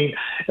and winning.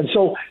 And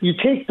so you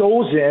take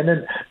those in,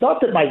 and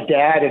not that my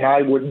dad and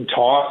I wouldn't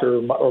talk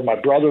or my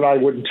brother and I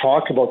wouldn't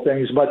talk about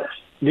things, but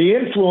the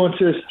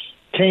influences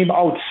came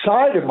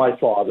outside of my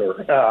father.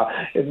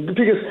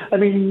 Because,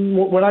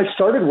 when I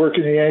started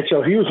working in the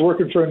NHL, he was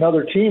working for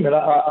another team. And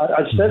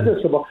I've said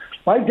this about,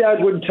 my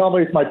dad wouldn't tell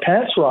me if my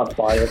pants were on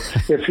fire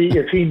if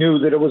he knew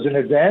that it was an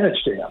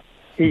advantage to him.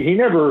 He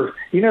never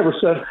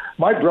said,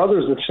 my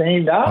brother's the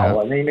same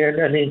now. Yeah.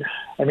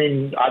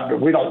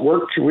 We don't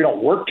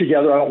work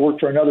together. I don't work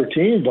for another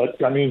team, but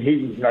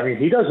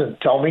he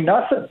doesn't tell me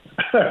nothing.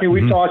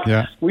 We talk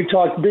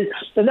big,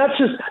 and that's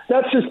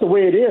just the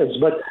way it is.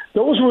 But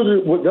those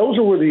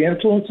are where the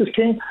influences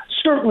came.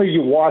 Certainly,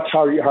 you watch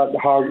how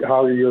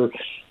you're.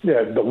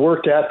 The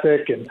work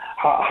ethic and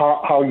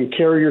how you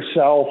carry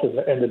yourself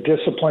and the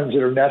disciplines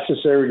that are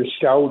necessary to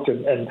scout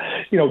and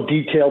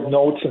detailed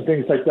notes and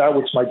things like that,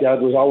 which my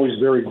dad was always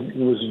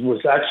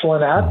was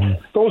excellent at.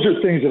 Those are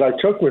things that I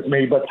took with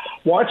me. But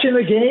watching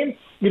the game,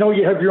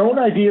 you have your own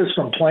ideas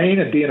from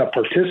playing and being a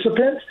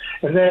participant,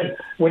 and then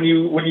when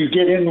you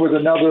get in with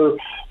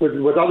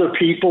other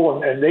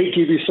people and they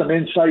give you some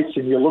insights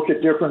and you look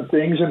at different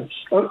things and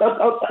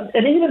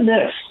even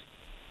this.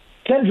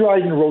 Ken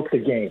Dryden wrote the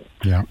game.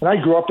 Yeah. And I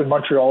grew up in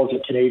Montreal as a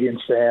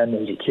Canadiens fan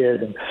as a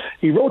kid, and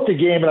he wrote the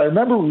game, and I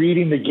remember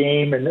reading the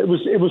game, and it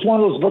was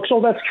one of those books,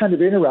 that's kind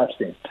of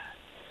interesting.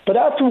 But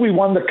after we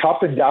won the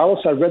Cup in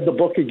Dallas, I read the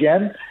book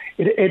again.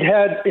 There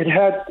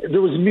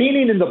was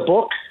meaning in the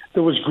book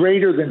that was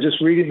greater than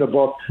just reading the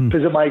book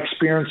because of my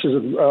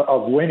experiences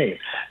of winning.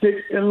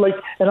 And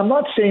I'm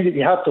not saying that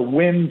you have to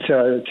win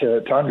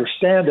to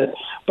understand it,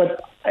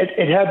 but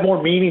it had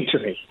more meaning to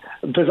me.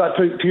 Because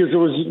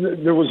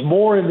there was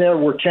more in there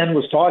where Ken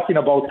was talking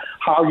about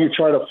how you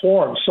try to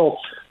form. So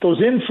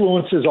those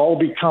influences all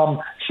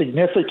become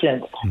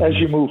significant as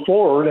you move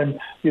forward, and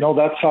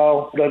that's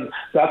how I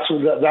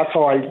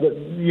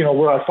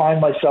where I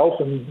find myself,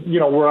 and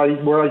where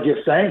I give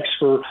thanks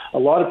for a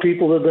lot of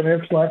people that have been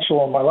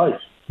influential in my life.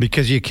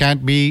 Because you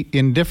can't be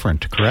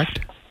indifferent, correct?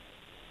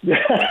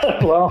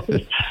 Well,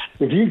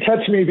 if you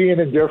catch me being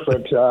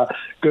indifferent,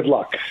 good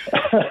luck.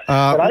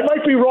 And I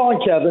might be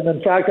wrong, Kevin.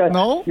 In fact,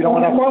 No? and if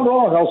I'm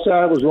wrong, I'll say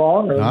I was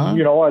wrong, or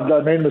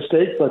I made a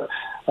mistake. But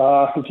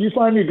if you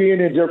find me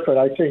being indifferent,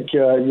 I think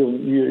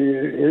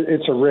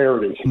it's a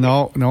rarity.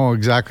 No,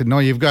 exactly. No,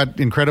 you've got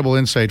incredible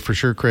insight for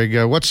sure, Craig.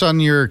 What's on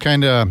your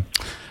kind of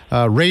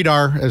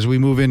radar as we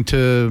move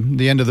into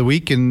the end of the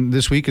week and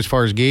this week as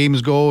far as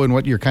games go, and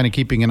what you're kind of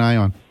keeping an eye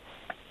on?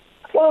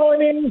 Well, I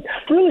mean,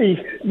 really,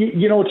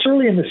 it's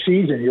early in the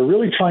season. You're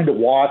really trying to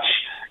watch,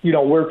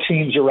 where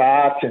teams are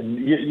at.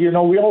 And,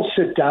 we all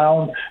sit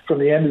down from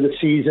the end of the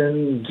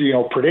season,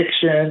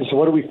 predictions.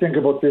 What do we think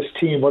about this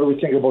team? What do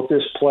we think about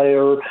this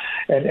player?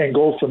 And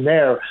go from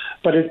there.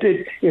 But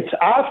it's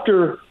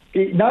after.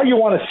 Now you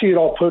want to see it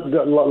all put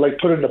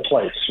into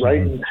place,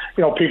 right?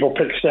 Mm-hmm. And, people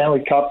pick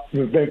Stanley Cup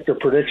and make their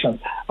predictions.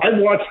 I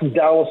watched the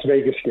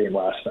Dallas-Vegas game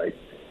last night.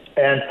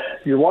 And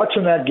you're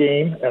watching that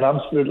game, and I'm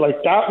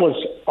like, that was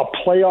a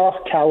playoff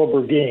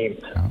caliber game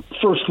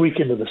first week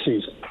into the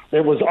season.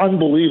 It was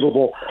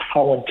unbelievable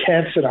how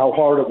intense and how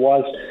hard it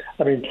was.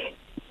 I mean,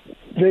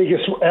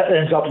 Vegas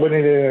ends up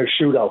winning it in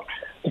a shootout.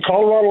 The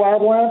Colorado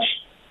Avalanche,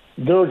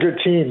 they're a good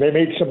team. They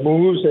made some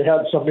moves. They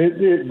had some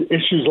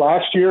issues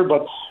last year,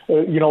 but,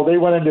 they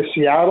went into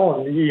Seattle,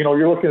 and,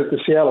 you're looking at the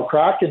Seattle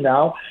Kraken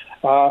now.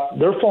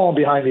 They're falling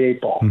behind the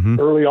 8 ball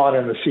early on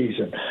in the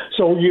season.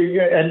 So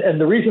and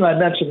the reason I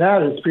mention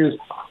that is because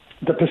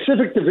the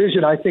Pacific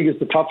Division, I think, is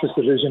the toughest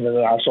division in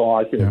the National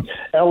Hockey League.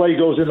 Yeah. LA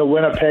goes into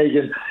Winnipeg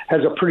and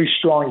has a pretty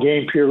strong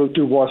game. Pierre-Luc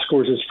Dubois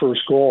scores his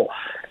first goal.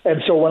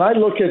 And so when I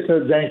look at the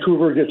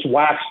Vancouver gets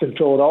waxed in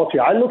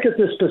Philadelphia, I look at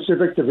this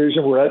Pacific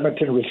Division where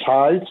Edmonton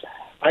resides.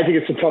 I think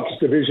it's the toughest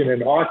division in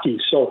hockey.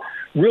 So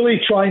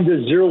really trying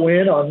to zero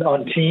in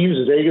on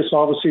teams. Vegas,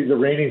 obviously, the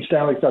reigning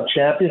Stanley Cup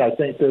champion. I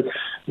think that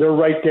they're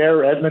right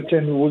there.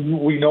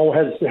 Edmonton, we know,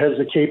 has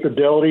the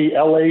capability.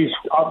 LA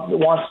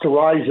wants to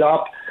rise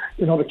up.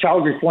 The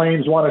Calgary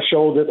Flames want to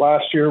show that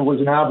last year was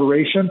an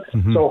aberration.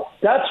 Mm-hmm. So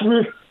that's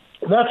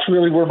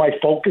really where my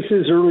focus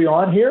is early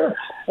on here.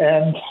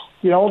 And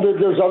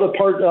there's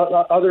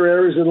other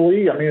areas of the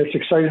league. I mean, it's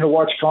exciting to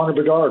watch Connor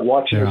Bedard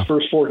watching his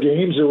first 4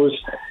 games. It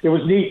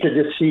was neat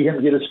to just see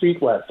him get his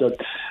feet wet. But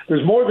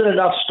there's more than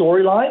enough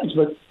storylines.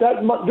 But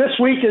this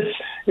week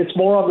it's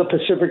more on the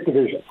Pacific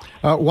Division.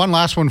 One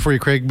last one for you,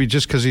 Craig,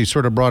 just because he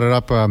sort of brought it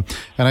up, and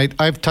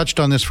I've touched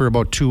on this for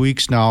about 2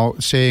 weeks now,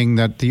 saying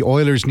that the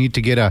Oilers need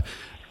to get a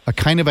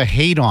kind of a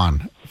hate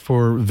on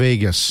for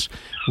Vegas.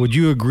 Would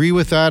you agree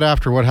with that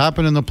after what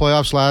happened in the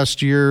playoffs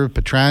last year?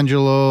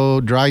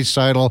 Pietrangelo,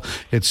 Draisaitl,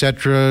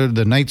 etc.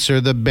 The Knights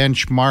are the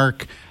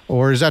benchmark,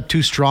 or is that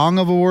too strong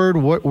of a word?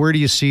 Where do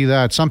you see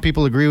that? Some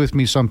people agree with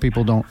me, some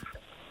people don't.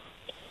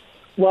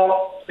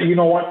 Well, you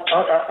know what?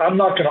 I'm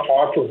not going to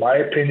offer my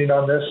opinion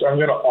on this. I'm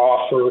going to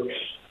offer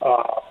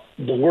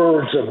the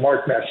words of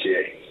Mark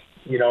Messier.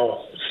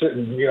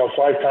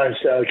 5-time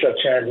Stanley Cup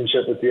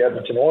championship with the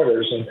Edmonton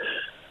Oilers, and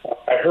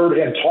I heard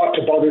him talk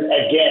about it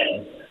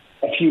again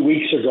a few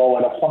weeks ago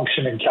at a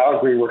function in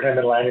Calgary where him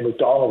and Lanny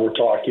McDonald were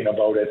talking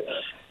about it.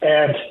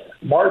 And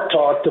Mark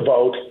talked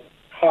about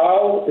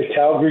how the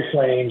Calgary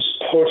Flames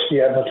pushed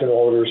the Edmonton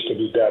Oilers to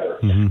be better.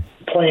 Mm-hmm.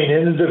 Playing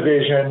in the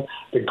division,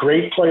 the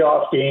great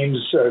playoff games,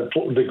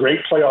 the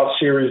great playoff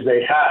series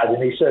they had.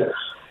 And he said,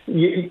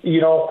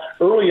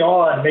 early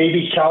on,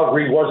 maybe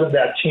Calgary wasn't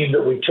that team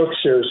that we took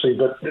seriously,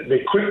 but they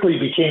quickly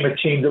became a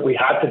team that we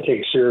had to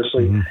take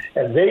seriously,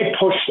 and they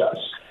pushed us.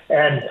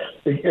 And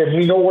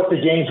we know what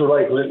the games were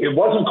like. It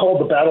wasn't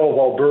called the Battle of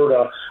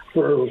Alberta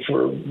for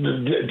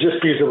just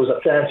because it was a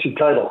fancy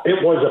title.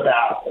 It was a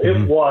battle.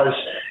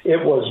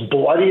 It was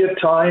bloody at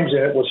times,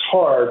 and it was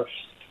hard.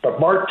 But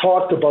Mark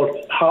talked about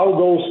how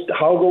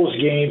those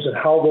games and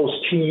how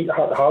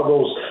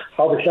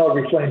the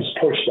Calgary Flames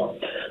pushed them.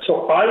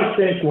 So I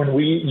think when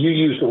you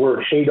use the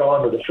word hate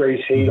on, or the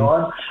phrase hate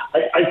on,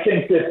 I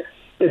think that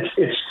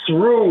it's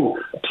through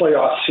a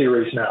playoff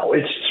series now.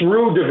 It's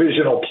through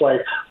divisional play.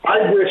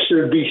 I wish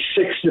there'd be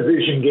 6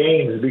 division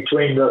games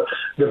between the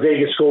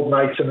Vegas Golden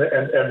Knights and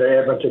the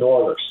Edmonton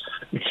Oilers.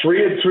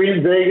 3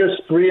 in Vegas,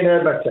 3 in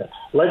Edmonton.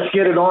 Let's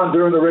get it on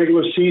during the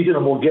regular season,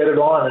 and we'll get it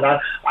on. And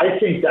I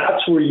think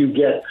that's where you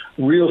get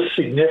real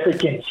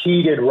significant,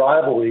 heated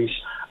rivalries,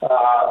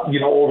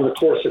 over the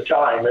course of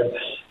time. And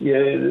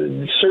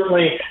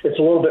certainly it's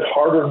a little bit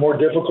harder and more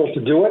difficult to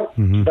do it,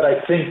 but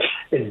I think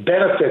it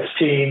benefits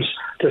teams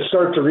to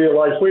start to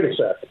realize, wait a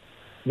second,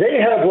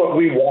 they have what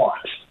we want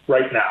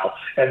right now,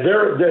 and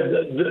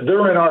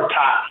they're in our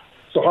path.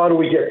 So how do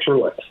we get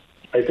through it?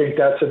 I think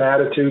that's an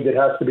attitude that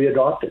has to be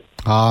adopted.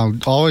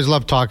 Always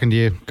love talking to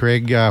you,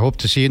 Craig. Hope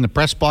to see you in the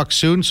press box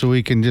soon so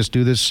we can just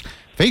do this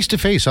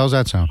face-to-face. How's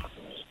that sound?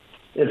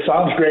 It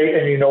sounds great,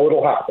 and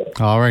it'll happen.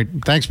 All right.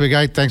 Thanks, big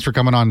guy. Thanks for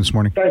coming on this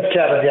morning. Thanks,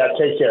 Kevin. Yeah,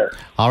 take care.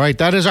 All right.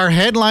 That is our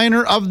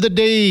headliner of the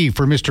day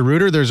for Mr.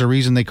 Rooter. There's a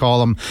reason they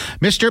call him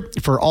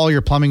Mr. For all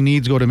your plumbing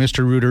needs, go to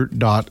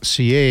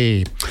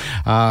mrrooter.ca.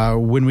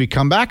 When we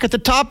come back at the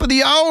top of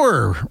the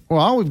hour,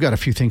 well, we've got a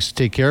few things to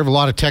take care of. A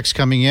lot of texts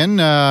coming in.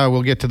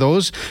 We'll get to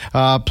those.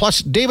 Plus,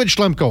 David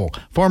Schlemko,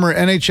 former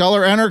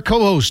NHLer and our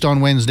co-host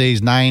on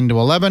Wednesdays 9 to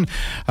 11,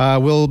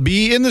 will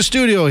be in the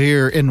studio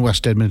here in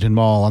West Edmonton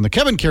Mall on the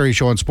Kevin Karius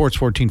Show on Sports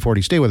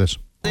 1440. Stay with us.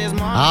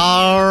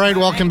 All right,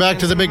 welcome back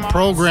to the big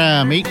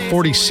program.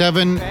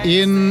 8:47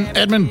 in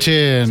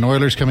Edmonton.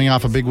 Oilers coming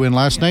off a big win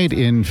last night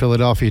in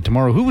Philadelphia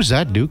tomorrow. Who was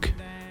that, Duke?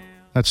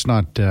 That's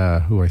not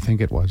who I think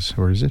it was,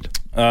 or is it?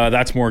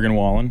 That's Morgan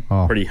Wallen.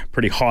 Oh.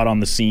 Pretty hot on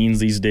the scenes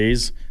these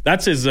days.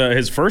 That's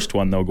his first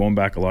one, though, going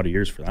back a lot of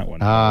years for that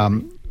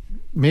one.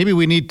 Maybe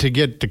we need to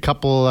get a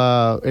couple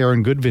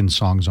Aaron Goodwin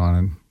songs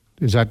on it.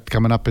 Is that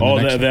coming up in the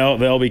next?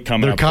 They'll be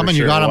coming. They're up coming. For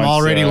sure. You got them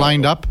already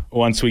lined up.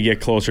 Once we get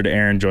closer to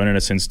Aaron joining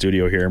us in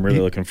studio here, I'm really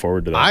looking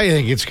forward to that. I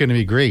think it's going to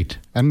be great.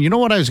 And you know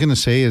what I was going to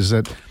say is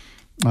that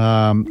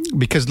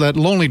because that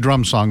Lonely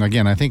Drum song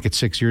again, I think it's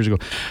 6 years ago.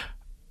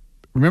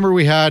 Remember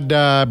we had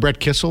Brett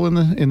Kissel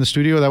in the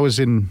studio. That was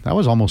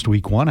almost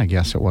week one, I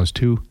guess it was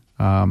too.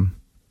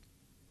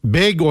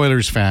 Big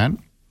Oilers fan.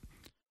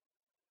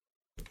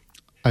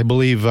 I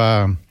believe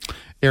Aaron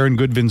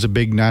Goodwin's a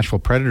big Nashville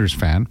Predators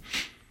fan.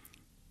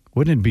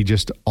 Wouldn't it be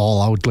just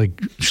all out? Like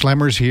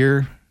Schlemmer's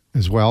here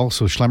as well,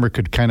 so Schlemmer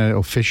could kind of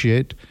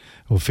officiate,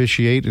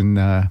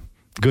 and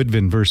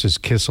Goodwin versus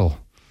Kissel,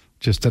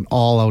 just an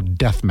all-out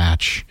death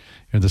match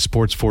in the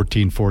Sports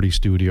 1440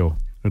 studio.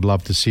 I'd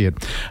love to see it.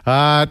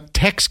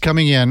 Text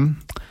coming in.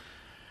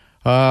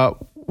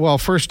 Well,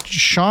 first,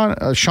 Sean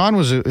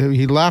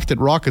he laughed at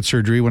rocket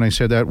surgery when I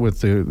said that with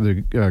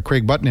the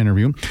Craig Button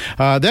interview.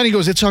 Then he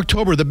goes, "It's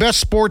October, the best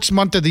sports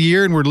month of the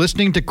year, and we're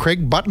listening to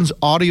Craig Button's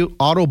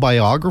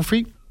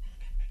autobiography.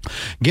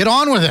 Get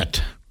on with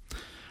it."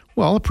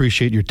 Well,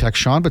 appreciate your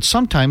text, Sean, but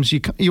sometimes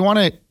you want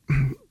to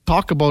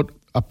talk about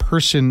a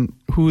person,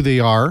 who they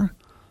are,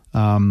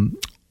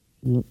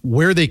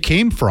 where they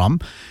came from,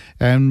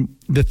 and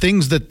the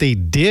things that they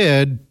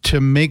did to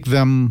make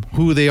them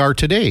who they are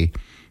today.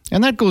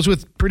 And that goes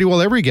with pretty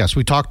well every guest.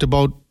 We talked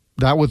about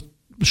that with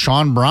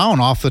Sean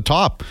Brown off the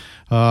top.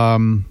 All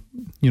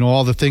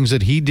the things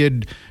that he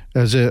did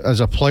as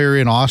a player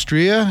in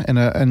Austria,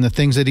 and the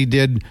things that he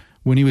did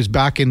when he was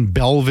back in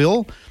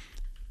Belleville.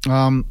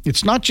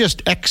 It's not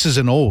just X's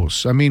and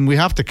O's. I mean, we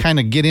have to kind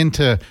of get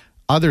into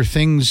other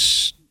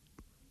things,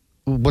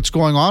 what's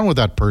going on with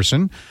that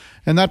person.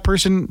 And that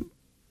person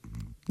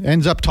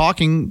ends up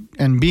talking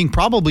and being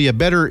probably a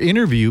better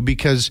interview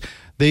because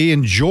they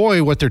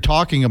enjoy what they're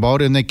talking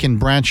about and they can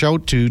branch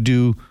out to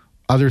do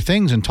other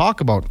things and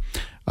talk about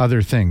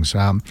other things.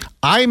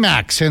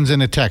 IMAC sends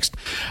in a text,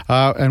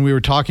 and we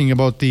were talking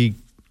about the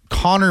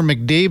Connor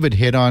McDavid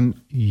hit on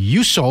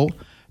Juuso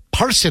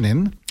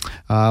Parssinen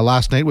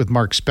last night with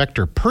Mark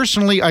Spector.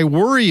 Personally, I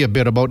worry a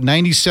bit about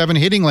 97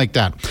 hitting like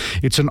that.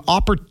 It's an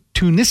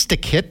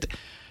opportunistic hit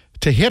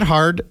to hit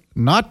hard,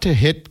 not to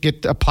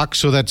get a puck,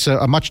 so that's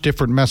a much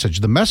different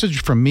message. The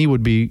message from me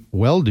would be,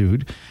 well,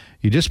 dude,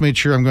 you just made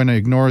sure I'm going to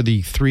ignore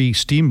the 3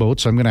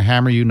 steamboats. I'm going to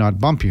hammer you, not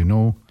bump you.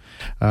 No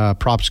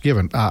props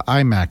given.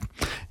 IMAC.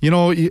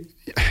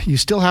 You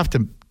still have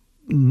to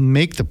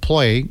make the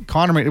play.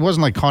 It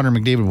wasn't like Connor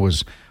McDavid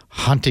was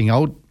hunting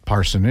out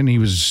Parssinen.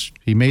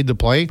 He made the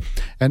play.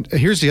 And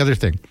here's the other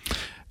thing.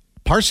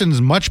 Parson's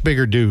much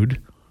bigger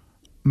dude,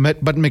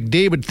 but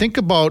McDavid, think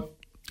about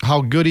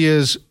how good he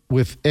is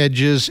with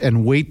edges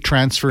and weight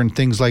transfer and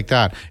things like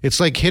that. It's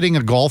like hitting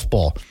a golf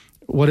ball.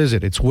 What is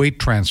it? It's weight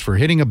transfer.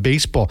 Hitting a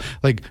baseball.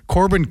 Like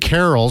Corbin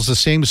Carroll's the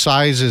same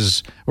size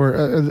as,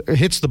 or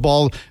hits the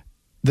ball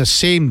the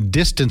same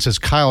distance as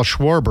Kyle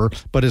Schwarber,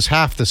 but is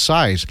half the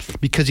size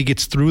because he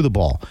gets through the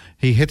ball.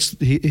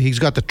 He's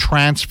got the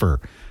transfer.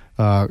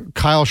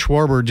 Kyle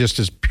Schwarber just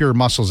as pure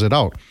muscles it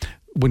out.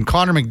 When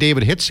Connor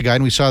McDavid hits the guy,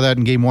 and we saw that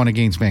in Game 1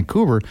 against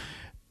Vancouver,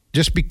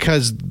 just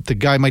because the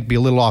guy might be a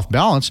little off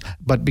balance,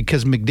 but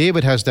because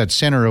McDavid has that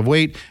center of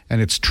weight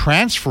and it's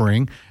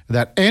transferring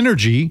that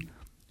energy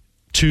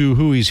to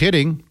who he's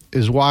hitting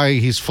is why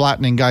he's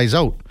flattening guys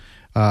out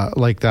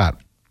like that.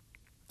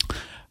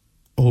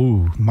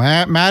 Oh,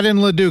 Matt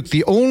and Leduc.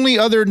 The only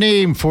other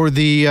name for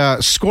the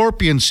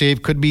Scorpion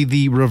save could be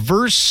the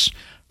reverse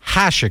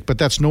Hasek, but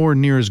that's nowhere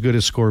near as good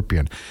as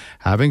Scorpion.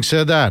 Having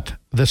said that,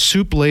 the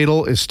soup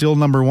ladle is still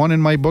number 1 in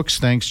my books.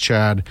 Thanks,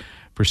 Chad,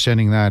 for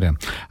sending that in.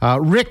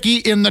 Ricky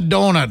in the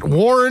donut.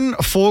 Warren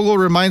Foegele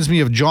reminds me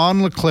of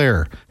John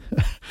LeClair,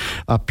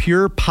 a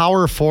pure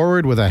power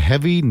forward with a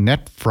heavy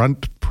net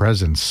front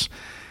presence.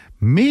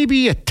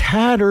 Maybe a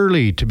tad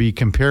early to be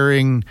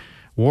comparing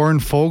Warren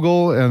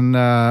Foegele and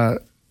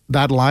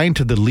that line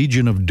to the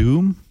Legion of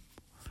Doom.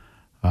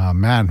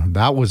 Man,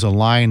 that was a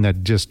line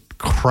that just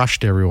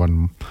crushed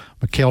everyone.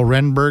 Mikael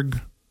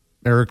Renberg,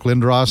 Eric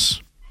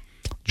Lindros,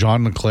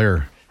 John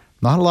LeClair.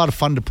 Not a lot of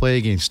fun to play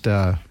against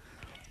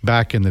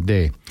back in the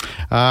day.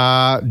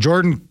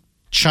 Jordan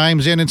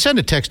chimes in and send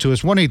a text to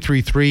us,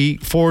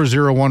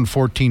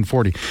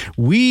 1-833-401-1440.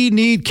 We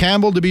need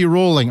Campbell to be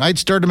rolling. I'd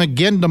start him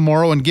again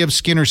tomorrow and give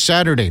Skinner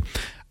Saturday.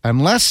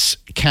 unless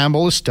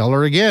Campbell is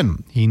stellar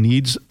again. He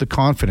needs the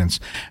confidence.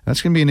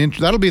 That's going to be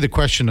that'll be the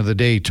question of the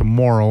day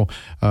tomorrow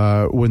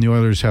when the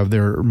Oilers have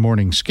their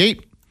morning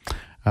skate.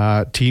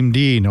 Team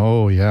Dean,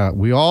 oh yeah,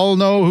 we all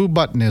know who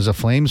Button is, a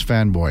Flames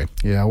fanboy.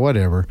 Yeah,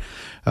 whatever.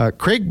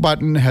 Craig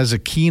Button has a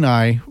keen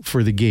eye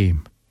for the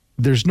game.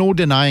 There's no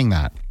denying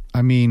that.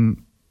 I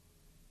mean,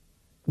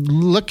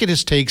 look at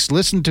his takes,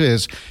 listen to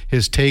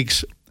his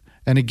takes,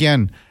 and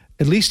again,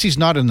 at least he's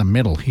not in the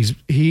middle.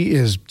 He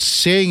is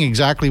saying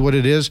exactly what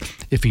it is.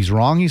 If he's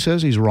wrong, he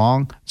says he's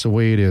wrong. It's the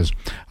way it is.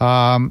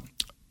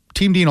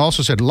 Team Dean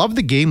also said, love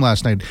the game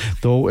last night,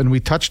 though, and we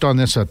touched on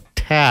this a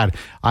tad.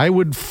 I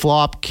would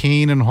flop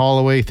Kane and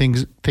Holloway.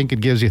 Think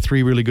it gives you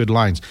 3 really good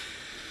lines.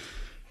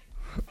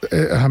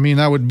 I mean,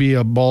 that would be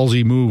a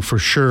ballsy move for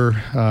sure.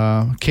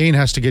 Kane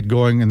has to get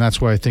going, and that's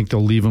why I think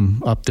they'll leave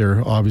him up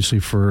there, obviously,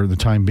 for the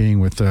time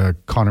being with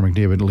Connor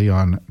McDavid,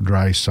 Leon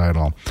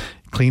Draisaitl.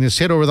 Cleanest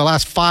hit over the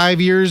last 5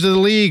 years of the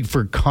league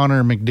for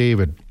Connor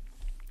McDavid.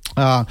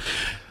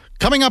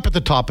 Coming up at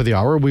the top of the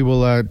hour, we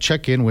will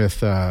check in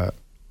with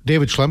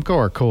David Schlemko,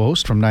 our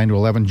co-host from 9 to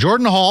 11.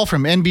 Jordan Hall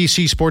from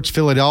NBC Sports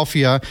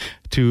Philadelphia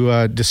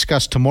to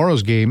discuss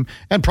tomorrow's game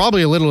and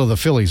probably a little of the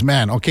Phillies.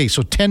 Man, okay,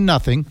 so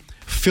 10-0.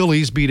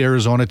 Phillies beat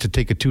Arizona to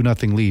take a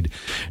 2-0 lead.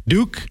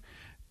 Duke,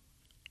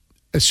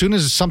 as soon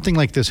as something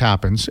like this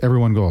happens,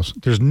 everyone goes,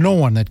 there's no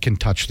one that can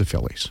touch the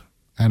Phillies.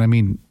 And I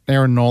mean,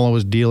 Aaron Nola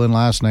was dealing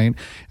last night.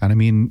 And I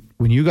mean,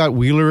 when you got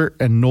Wheeler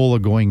and Nola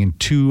going in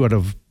 2 out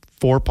of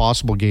 4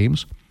 possible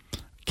games,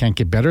 can't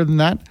get better than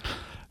that.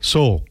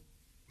 So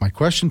my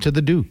question to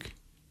the Duke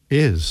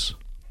is,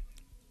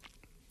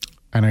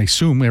 and I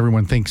assume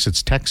everyone thinks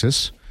it's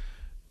Texas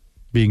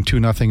being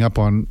 2-0 up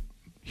on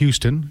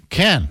Houston,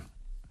 can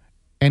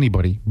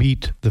anybody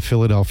beat the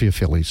Philadelphia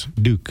Phillies?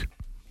 Duke,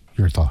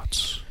 your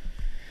thoughts?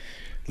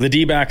 The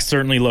D-backs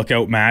certainly look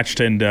outmatched,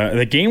 and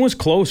the game was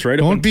close, right?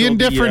 Don't be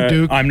indifferent,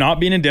 Duke. I'm not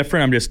being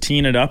indifferent. I'm just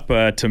teeing it up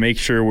to make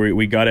sure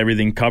we got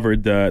everything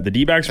covered. The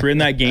D-backs were in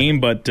that game,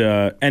 but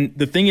and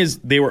the thing is,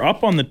 they were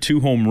up on the 2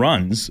 home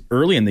runs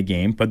early in the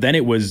game, but then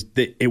it was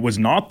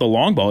not the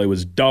long ball. It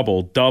was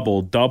double.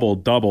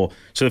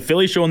 So the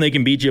Phillies showing they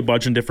can beat you a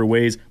bunch of different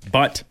ways,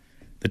 but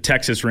the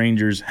Texas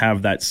Rangers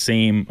have that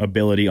same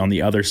ability on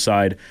the other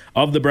side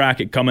of the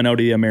bracket coming out of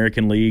the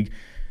American League.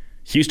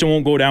 Houston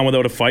won't go down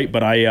without a fight,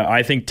 but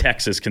I think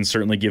Texas can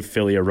certainly give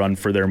Philly a run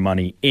for their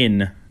money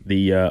in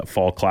the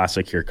Fall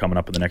Classic here coming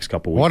up in the next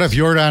couple weeks. What if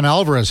Yordan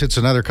Alvarez hits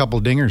another couple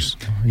dingers?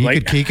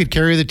 He could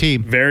carry the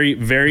team. Very,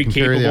 very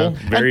capable.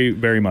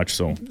 Very much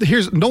so.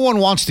 No one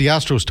wants the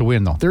Astros to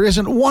win, though. There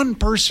isn't one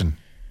person.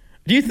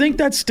 Do you think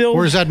that's still...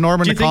 Or is that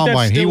Norman the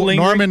Combine?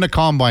 Norman the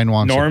Combine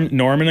wants it.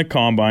 Norman the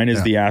Combine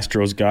is the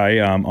Astros guy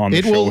on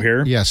the show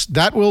here. Yes,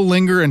 that will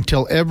linger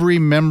until every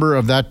member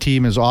of that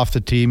team is off the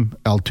team.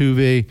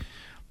 Altuve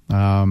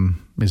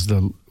is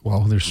the...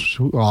 Well, there's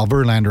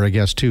Verlander, I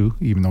guess, too,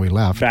 even though he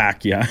left.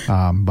 Back,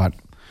 yeah. But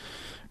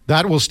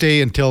that will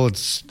stay until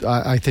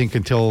I think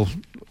until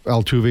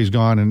Altuve's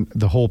gone and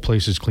the whole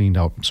place is cleaned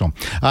out. So,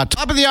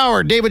 top of the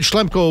hour, David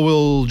Schlemko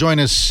will join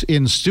us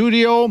in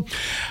studio.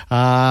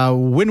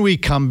 When we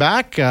come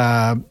back,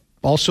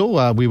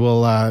 also, we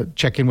will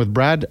check in with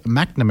Brad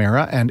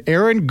McNamara and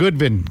Aaron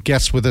Goodvin,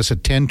 guests with us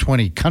at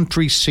 10:20,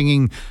 country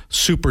singing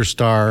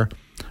superstar.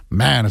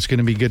 Man, it's going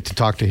to be good to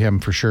talk to him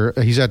for sure.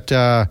 He's at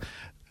the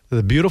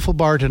beautiful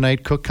bar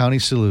tonight, Cook County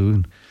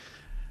Saloon.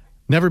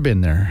 Never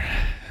been there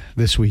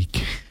this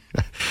week.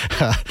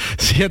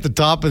 See at the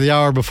top of the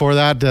hour before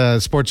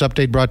that, sports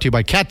update brought to you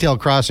by Cattail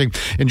Crossing.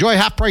 Enjoy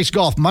half-price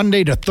golf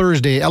Monday to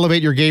Thursday.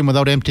 Elevate your game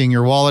without emptying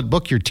your wallet.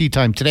 Book your tee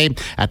time today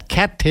at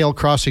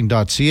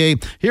cattailcrossing.ca.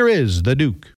 Here is the Duke.